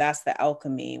 And Right. then that's the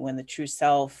alchemy, when the true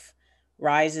self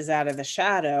rises out of the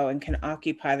shadow and can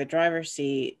occupy the driver's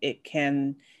seat.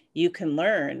 You can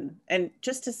learn. And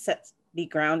just to be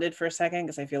grounded for a second,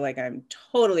 because I feel like I'm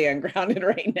totally ungrounded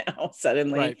right now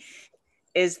suddenly, Right.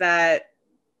 is that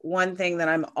one thing that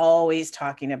I'm always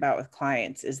talking about with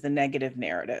clients is the negative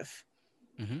narrative.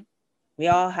 Mhm, We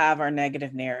all have our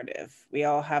negative narrative. We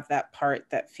all have that part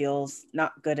that feels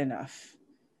not good enough,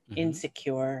 mhm,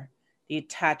 insecure, the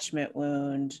attachment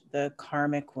wound, the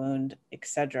karmic wound,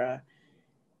 etc.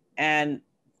 And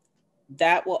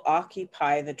that will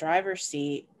occupy the driver's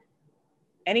seat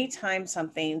anytime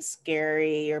something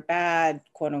scary or bad,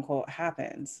 quote unquote,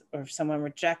 happens, or if someone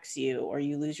rejects you, or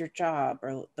you lose your job,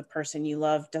 or the person you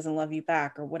love doesn't love you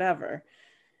back, or whatever.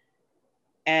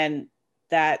 And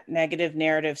that negative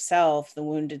narrative self, the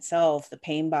wounded self, the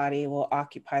pain body will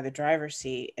occupy the driver's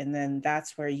seat. And then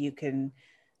that's where you can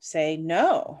say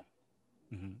no.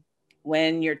 mhm,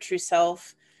 When your true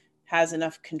self has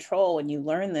enough control, when you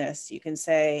learn this, you can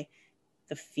say,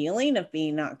 the feeling of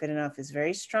being not good enough is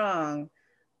very strong,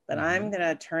 but I'm mhm, going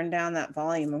to turn down that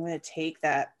volume. I'm going to take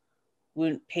that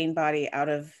wound pain body out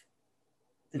of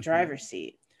the mhm. driver's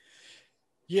seat.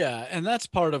 Yeah, and that's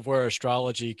part of where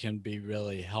astrology can be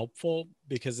really helpful,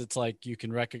 because it's like you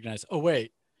can recognize, oh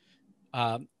wait,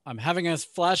 I'm having a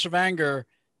flash of anger.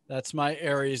 That's my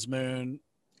Aries moon.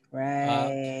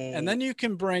 Uh, and Right. then you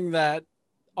can bring that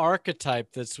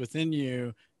archetype that's within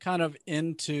you kind of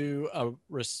into a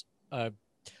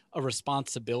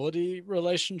responsibility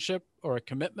relationship or a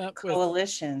commitment with,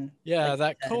 Coalition, yeah, like you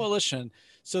that said. coalition,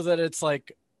 so that it's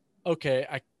like, okay,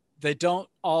 they don't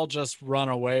all just run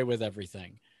away with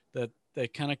everything, that they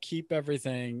kind of keep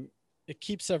everything, it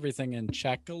keeps everything in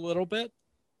check a little bit.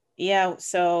 Yeah,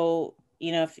 so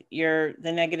if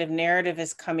the negative narrative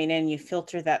is coming in, you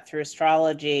filter that through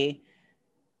astrology.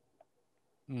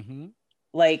 Mm-hmm.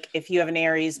 Like if you have an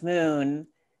Aries moon,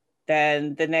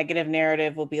 then the negative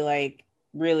narrative will be like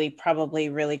really, probably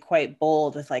really quite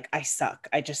bold with like, I suck,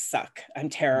 I just suck, I'm Mm-hmm.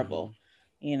 terrible,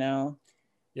 you know?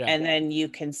 Yeah. And then you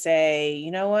can say,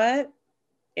 you know what,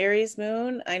 Aries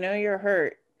moon, I know you're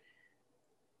hurt.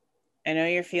 I know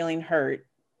you're feeling hurt.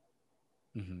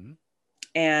 Mm-hmm.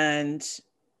 And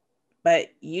but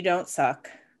you don't suck.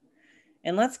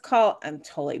 And I'm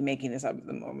totally making this up at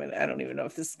the moment. I don't even know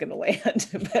if this is going to land,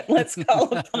 but let's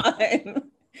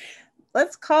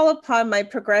call upon my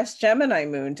progressed Gemini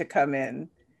moon to come in.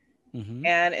 Mm-hmm.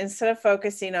 And instead of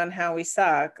focusing on how we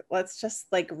suck, let's just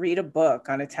like read a book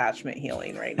on attachment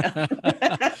healing right now.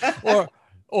 or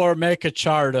or make a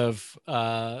chart of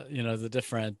the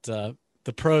different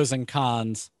the pros and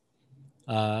cons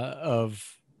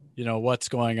of what's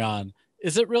going on.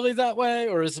 Is it really that way,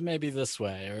 or is it maybe this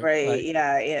way, or Right. like,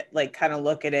 Yeah. Like kind of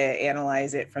look at it,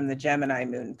 analyze it from the Gemini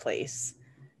moon place.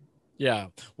 yeah,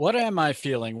 what am I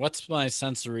feeling? What's my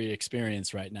sensory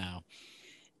experience right now?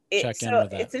 Check in So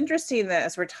with that. it's interesting that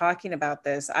as we're talking about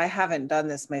this, I haven't done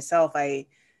this myself. I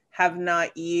have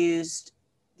not used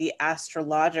the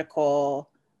astrological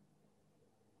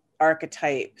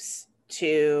archetypes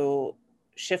to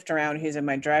shift around who's in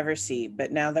my driver's seat.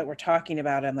 But now that we're talking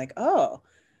about it, I'm like, oh,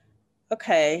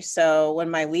 okay. So when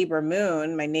my Libra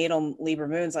moon, my natal Libra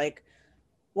moon's like,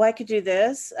 well, I could do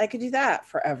this, I could do that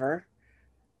forever.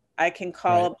 I can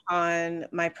call Right. upon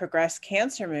my progressed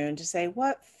Cancer moon to say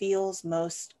what feels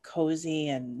most cozy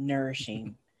and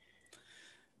nourishing,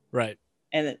 Right.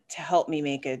 and to help me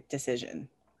make a decision.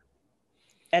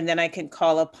 And then I can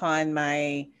call upon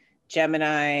my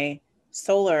Gemini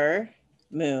solar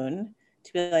moon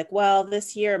to be like, well,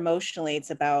 this year emotionally,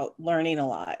 it's about learning a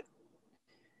lot.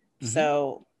 Mm-hmm.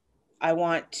 So I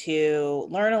want to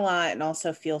learn a lot and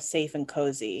also feel safe and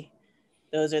cozy.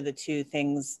 Those are the two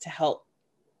things to help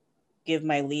give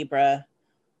my two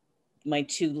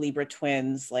Libra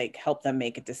twins, like help them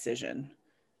make a decision.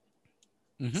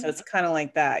 Mm-hmm. So it's kind of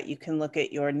like that. You can look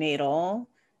at your natal.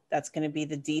 That's going to be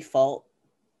the default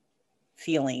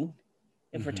feeling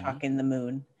if we're Mm-hmm. talking the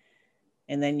moon.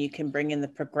 And then you can bring in the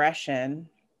progression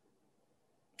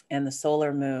and the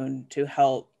solar moon to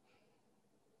help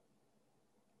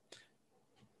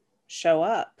show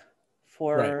up Right.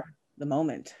 for the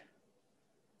moment.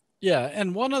 Yeah,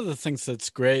 and one of the things that's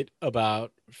great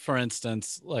about, for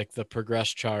instance, like the progress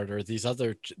chart or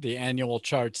the annual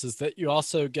charts, is that you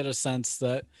also get a sense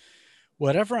that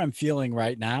whatever I'm feeling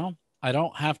right now, I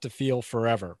don't have to feel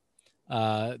forever.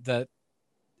 That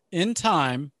in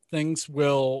time, things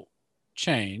will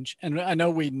change. And I know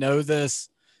we know this,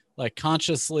 like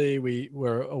consciously,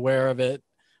 we're aware of it,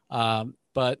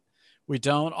 but we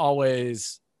don't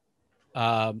always.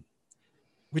 Um,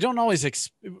 we don't always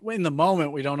in the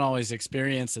moment we don't always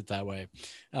experience it that way,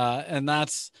 and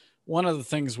that's one of the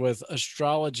things with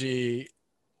astrology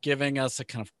giving us a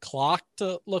kind of clock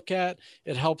to look at.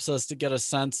 It helps us to get a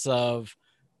sense of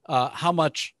how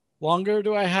much longer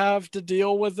do I have to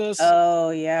deal with this. Oh,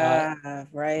 uh, yeah,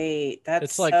 right. That's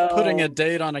it's like putting a so,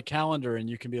 date on a calendar, and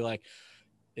you can be like,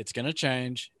 it's going to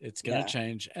change, it's going to yeah.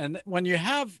 change. And when you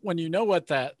know what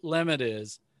that limit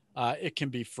is, it can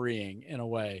be freeing in a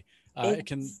way. It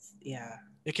can Yeah.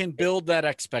 it can build that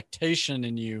expectation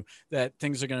in you that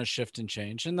things are going to shift and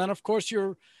change, and then of course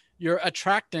you're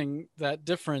attracting that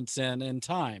difference in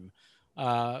time.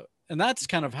 And that's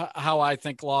kind of how I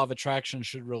think law of attraction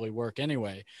should really work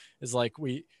anyway, is like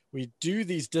we do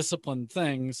these disciplined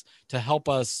things to help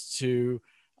us to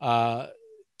uh,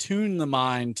 tune the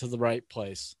mind to the right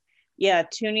place. Yeah.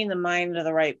 Tuning the mind to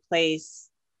the right place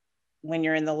when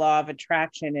you're in the law of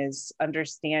attraction is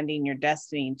understanding your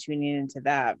destiny and tuning into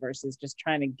that versus just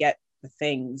trying to get the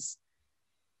things.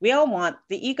 The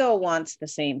ego wants the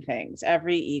same things.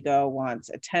 Every ego wants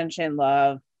attention,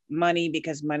 love, money,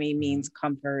 because money Mm-hmm. means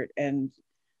comfort and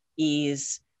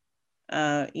ease.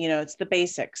 It's the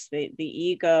basics. The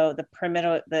ego, the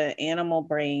primitive, the animal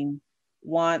brain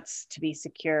wants to be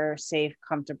secure, safe,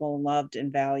 comfortable, loved,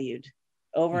 and valued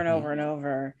over and Mm-hmm. over and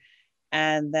over.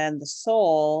 And then the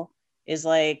soul is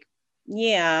like,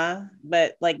 yeah,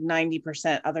 but like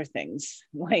 90% other things.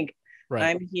 Like, Right.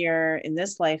 I'm here in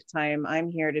this lifetime, I'm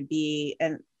here to be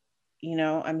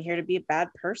I'm here to be a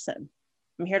bad person.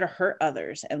 I'm here to hurt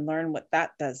others and learn what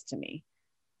that does to me.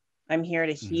 I'm here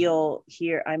to heal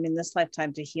here. I'm in this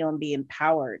lifetime to heal and be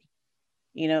empowered,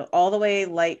 all the way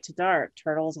light to dark,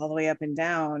 turtles all the way up and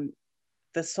down.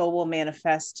 The soul will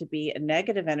manifest to be a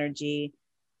negative energy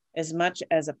as much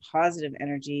as a positive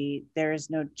energy. There is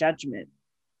no judgment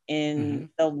in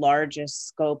the largest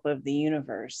scope of the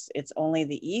universe. It's only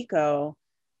the ego.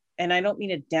 And I don't mean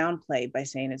to downplay by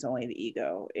saying it's only the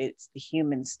ego. It's the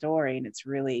human story, and it's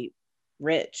really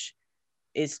rich,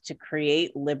 is to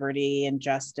create liberty and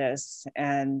justice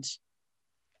and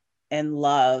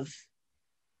love.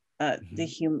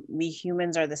 We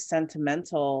humans are the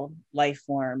sentimental life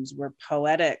forms. We're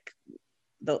poetic.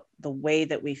 The way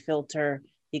that we filter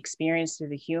the experience through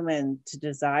the human to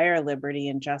desire liberty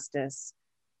and justice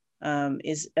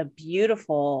is a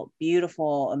beautiful,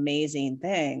 beautiful, amazing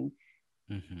thing.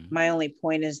 My only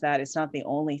point is that it's not the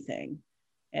only thing,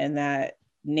 and that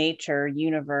nature,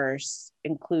 universe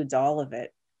includes all of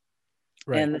it.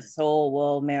 Right. And the soul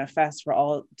will manifest for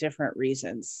all different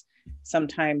reasons.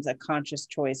 Sometimes a conscious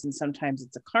choice, and sometimes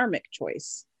it's a karmic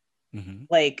choice.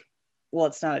 Like, well,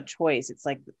 it's not a choice. It's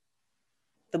like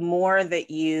the more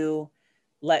that you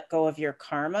let go of your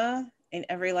karma in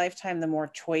every lifetime, the more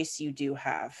choice you do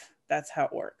have. That's how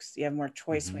it works. You have more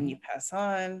choice when you pass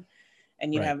on,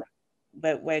 and you have,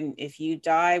 but if you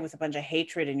die with a bunch of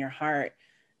hatred in your heart,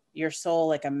 your soul,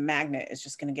 like a magnet, is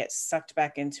just going to get sucked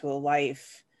back into a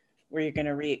life where you're going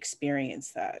to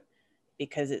re-experience that,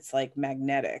 because it's like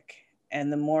magnetic.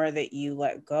 And the more that you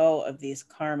let go of these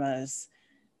karmas,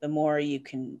 the more you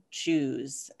can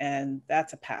choose. And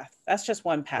that's a path. That's just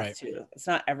one path too. It's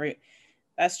not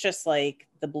that's just like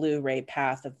the blue ray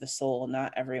path of the soul.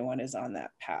 Not everyone is on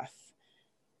that path.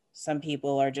 Some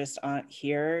people are just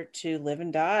here to live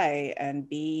and die and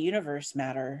be universe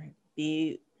matter,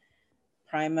 be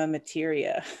prima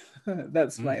materia.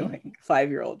 That's my like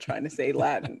 5-year-old trying to say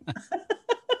Latin.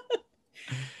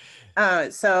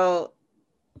 So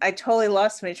I totally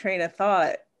lost my train of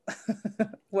thought.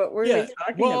 What were we talking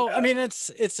about? Well, I mean,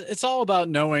 it's all about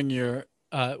knowing your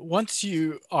once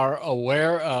you are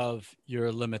aware of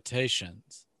your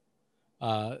limitations,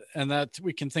 and that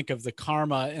we can think of the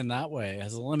karma in that way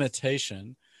as a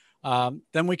limitation,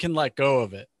 then we can let go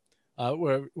of it,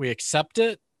 where we accept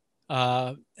it,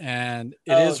 and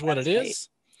it is what it is.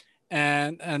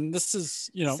 And this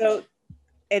is, So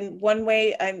in one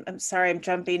way, I'm sorry, I'm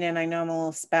jumping in. I know I'm a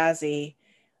little spazzy,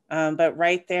 but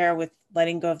right there with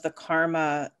letting go of the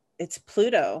karma, it's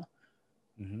Pluto.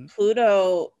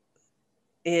 Pluto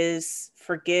is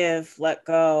forgive, let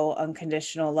go,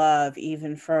 unconditional love,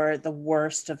 even for the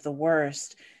worst of the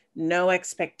worst. No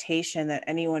expectation that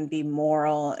anyone be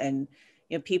moral. And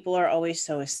people are always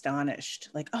so astonished,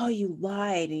 like, oh, you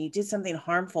lied and you did something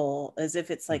harmful, as if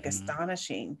it's like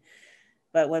astonishing.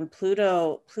 But when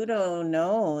Pluto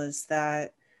knows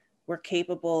that we're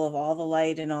capable of all the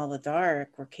light and all the dark,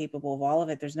 we're capable of all of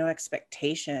it. There's no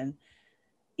expectation,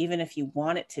 even if you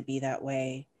want it to be that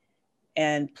way.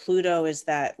 And Pluto is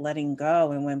that letting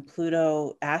go. And when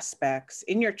Pluto aspects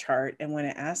in your chart, and when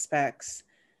it aspects,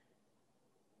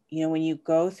 when you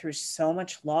go through so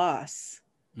much loss.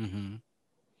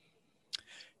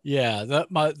 Yeah,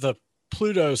 the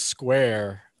Pluto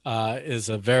square is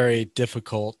a very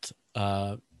difficult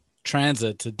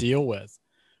transit to deal with.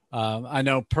 I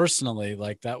know personally,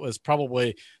 like that was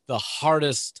probably the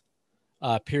hardest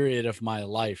period of my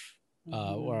life,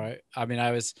 where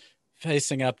I was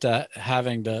facing up to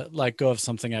having to let go of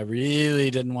something I really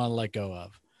didn't want to let go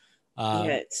of.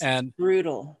 It's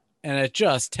brutal. And it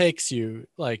just takes you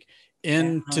like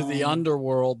into the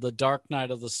underworld, the dark night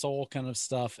of the soul kind of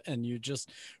stuff. And you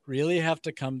just really have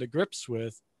to come to grips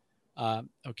with,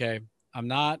 okay,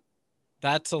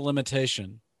 that's a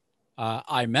limitation.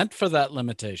 I meant for that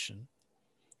limitation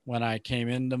when I came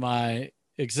into my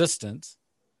existence.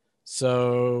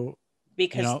 So,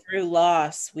 because through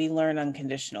loss, we learn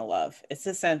unconditional love. It's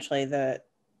essentially the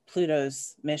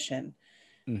Pluto's mission.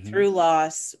 Through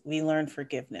loss, we learn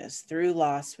forgiveness. Through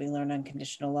loss, we learn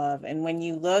unconditional love. And when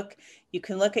you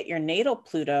can look at your natal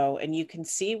Pluto, and you can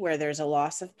see where there's a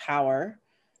loss of power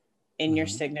in your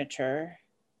signature,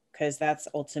 because that's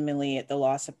ultimately the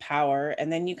loss of power.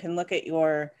 And then you can look at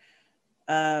your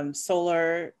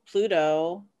solar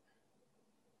Pluto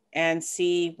and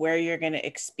see where you're going to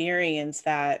experience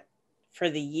that for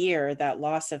the year, that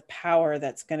loss of power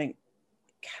that's going to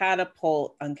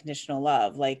catapult unconditional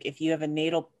love. Like if you have a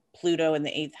natal Pluto in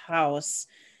the 8th house,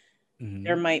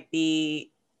 there might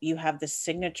be, you have the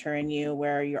signature in you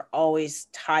where you're always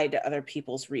tied to other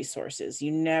people's resources.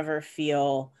 You never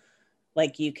feel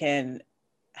like you can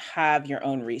have your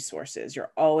own resources.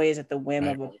 You're always at the whim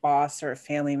Right. of a boss or a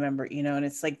family member, you know, and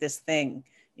it's like this thing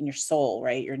in your soul,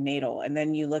 right? Your natal. And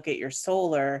then you look at your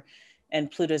solar and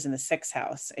Pluto's in the 6th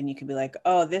house, and you can be like,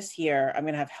 oh, this year I'm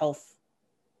going to have health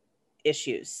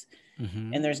issues,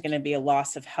 and there's going to be a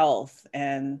loss of health.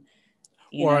 And,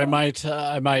 you Or know,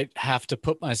 I might have to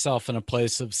put myself in a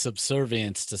place of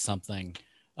subservience to something,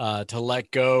 to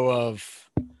let go of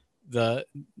the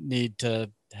need to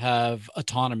have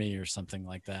autonomy or something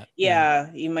like that.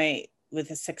 yeah, you might, with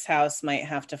a 6th house, might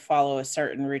have to follow a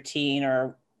certain routine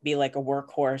or be like a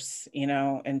workhorse, you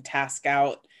know, and task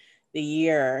out the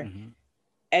year. Mm-hmm.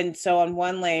 And so on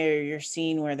one layer, you're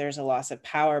seeing where there's a loss of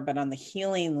power, but on the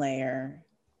healing layer,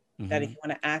 that if you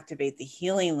want to activate the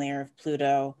healing layer of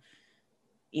Pluto,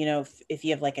 you know, if you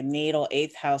have like a natal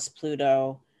 8th house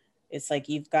Pluto, it's like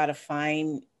you've got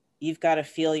to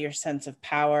feel your sense of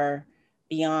power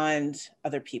beyond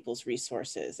other people's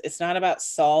resources. It's not about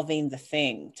solving the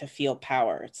thing to feel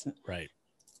power. Right.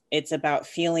 It's about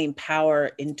feeling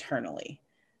power internally.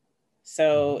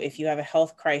 So if you have a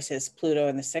health crisis, Pluto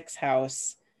in the 6th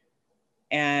house,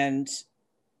 and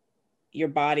your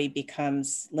body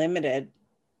becomes limited,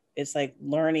 it's like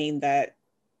learning that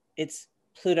it's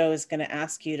Pluto is going to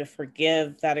ask you to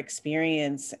forgive that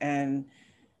experience and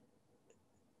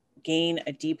gain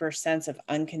a deeper sense of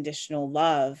unconditional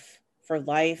love for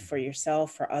life, for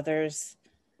yourself, for others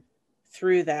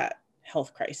through that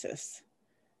health crisis,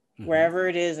 wherever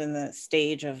it is in the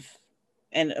stage of,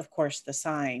 and of course the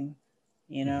sign,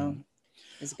 you know,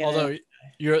 is going Although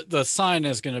the sign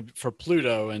is going to, for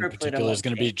Pluto in particular, is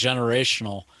going to be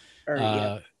generational.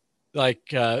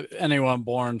 Like anyone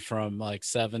born from like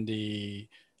 70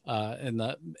 in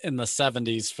the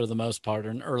 70s for the most part,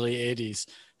 or in early 80s,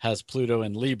 has Pluto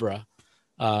in Libra.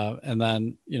 And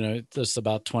then, you know, there's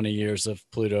about 20 years of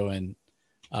Pluto in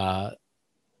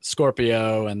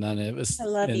Scorpio. And then it was, I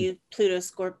love you, Pluto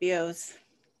Scorpios.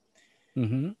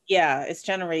 Yeah, it's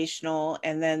generational.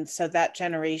 And then, so that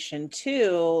generation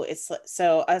too, it's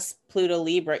so us Pluto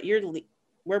Libra,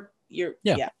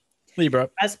 Libra.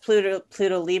 Us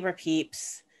Pluto Libra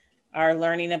peeps are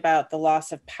learning about the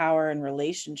loss of power and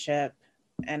relationship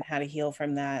and how to heal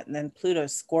from that. And then Pluto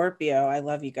Scorpio, I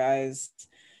love you guys,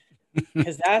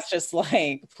 because that's just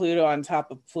like Pluto on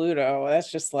top of Pluto.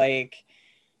 That's just like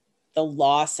the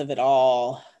loss of it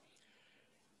all.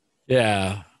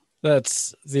 Yeah,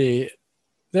 that's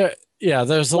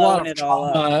there's a lot of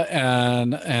trauma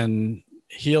and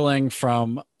healing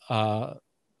from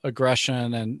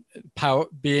aggression and power,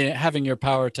 having your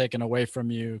power taken away from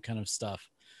you, kind of stuff.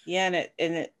 Yeah,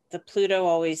 and the Pluto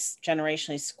always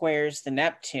generationally squares the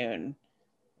Neptune,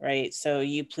 right? So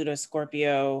you Pluto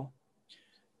Scorpio,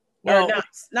 well, or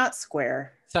not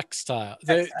square, sextile.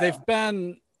 They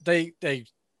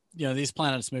you know, these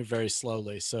planets move very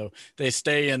slowly, so they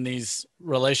stay in these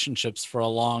relationships for a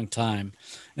long time.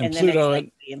 And Pluto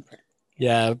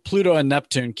Pluto and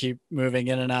Neptune keep moving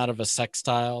in and out of a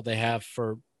sextile. They have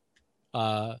for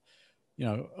you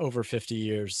know, over 50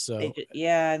 years. So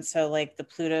and so like the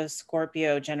Pluto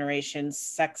Scorpio generation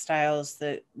sextiles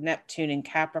the Neptune in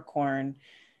Capricorn,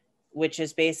 which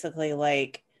is basically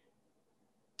like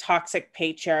toxic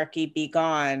patriarchy be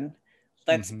gone,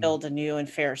 let's build a new and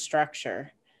fair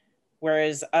structure.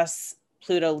 Whereas us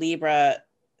Pluto Libra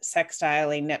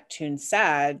sextiling Neptune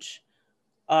Sag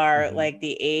are like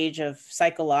the age of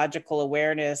psychological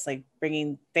awareness, like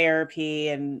bringing therapy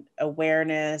and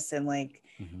awareness and like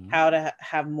how to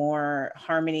have more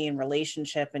harmony in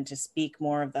relationship and to speak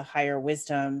more of the higher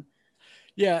wisdom.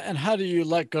 Yeah, and how do you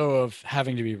let go of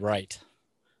having to be right?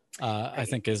 I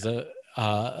think is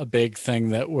a big thing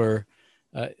that we're,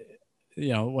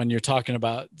 you know, when you're talking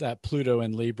about that Pluto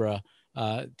and Libra,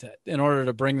 in order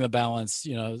to bring the balance,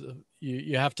 you know,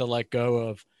 you have to let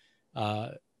go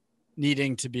of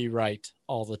needing to be right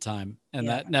all the time, and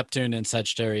that Neptune in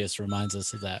Sagittarius reminds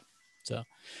us of that. So,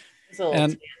 it's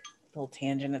a little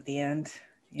tangent at the end.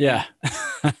 Yeah.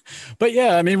 But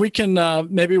yeah, I mean, we can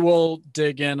maybe we'll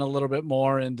dig in a little bit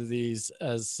more into these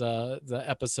as the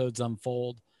episodes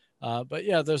unfold. But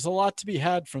yeah, there's a lot to be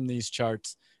had from these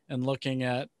charts and looking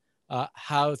at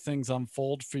how things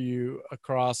unfold for you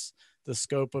across the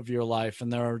scope of your life.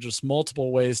 And there are just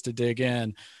multiple ways to dig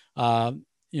in.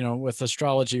 You know, with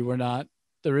astrology,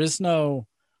 there is no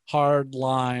hard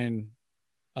line.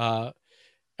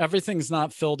 Everything's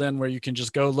not filled in where you can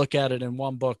just go look at it in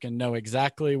one book and know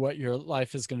exactly what your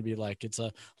life is going to be like. It's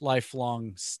a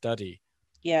lifelong study.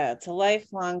 Yeah, it's a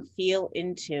lifelong feel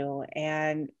into.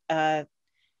 And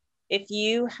if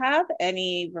you have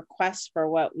any requests for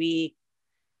what we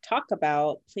talk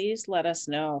about, please let us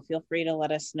know. Feel free to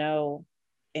let us know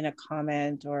in a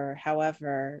comment or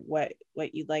however what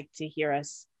you'd like to hear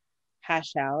us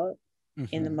hash out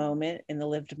in the moment, in the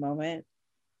lived moment.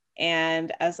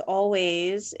 And as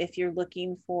always, if you're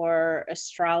looking for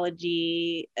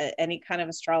astrology, any kind of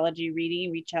astrology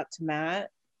reading, reach out to Matt.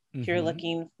 If you're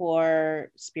looking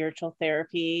for spiritual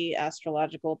therapy,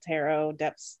 astrological tarot,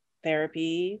 depth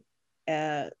therapy,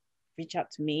 reach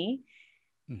out to me.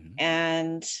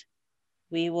 And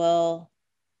we will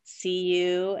see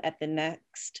you at the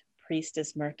next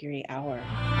Priestess Mercury Hour.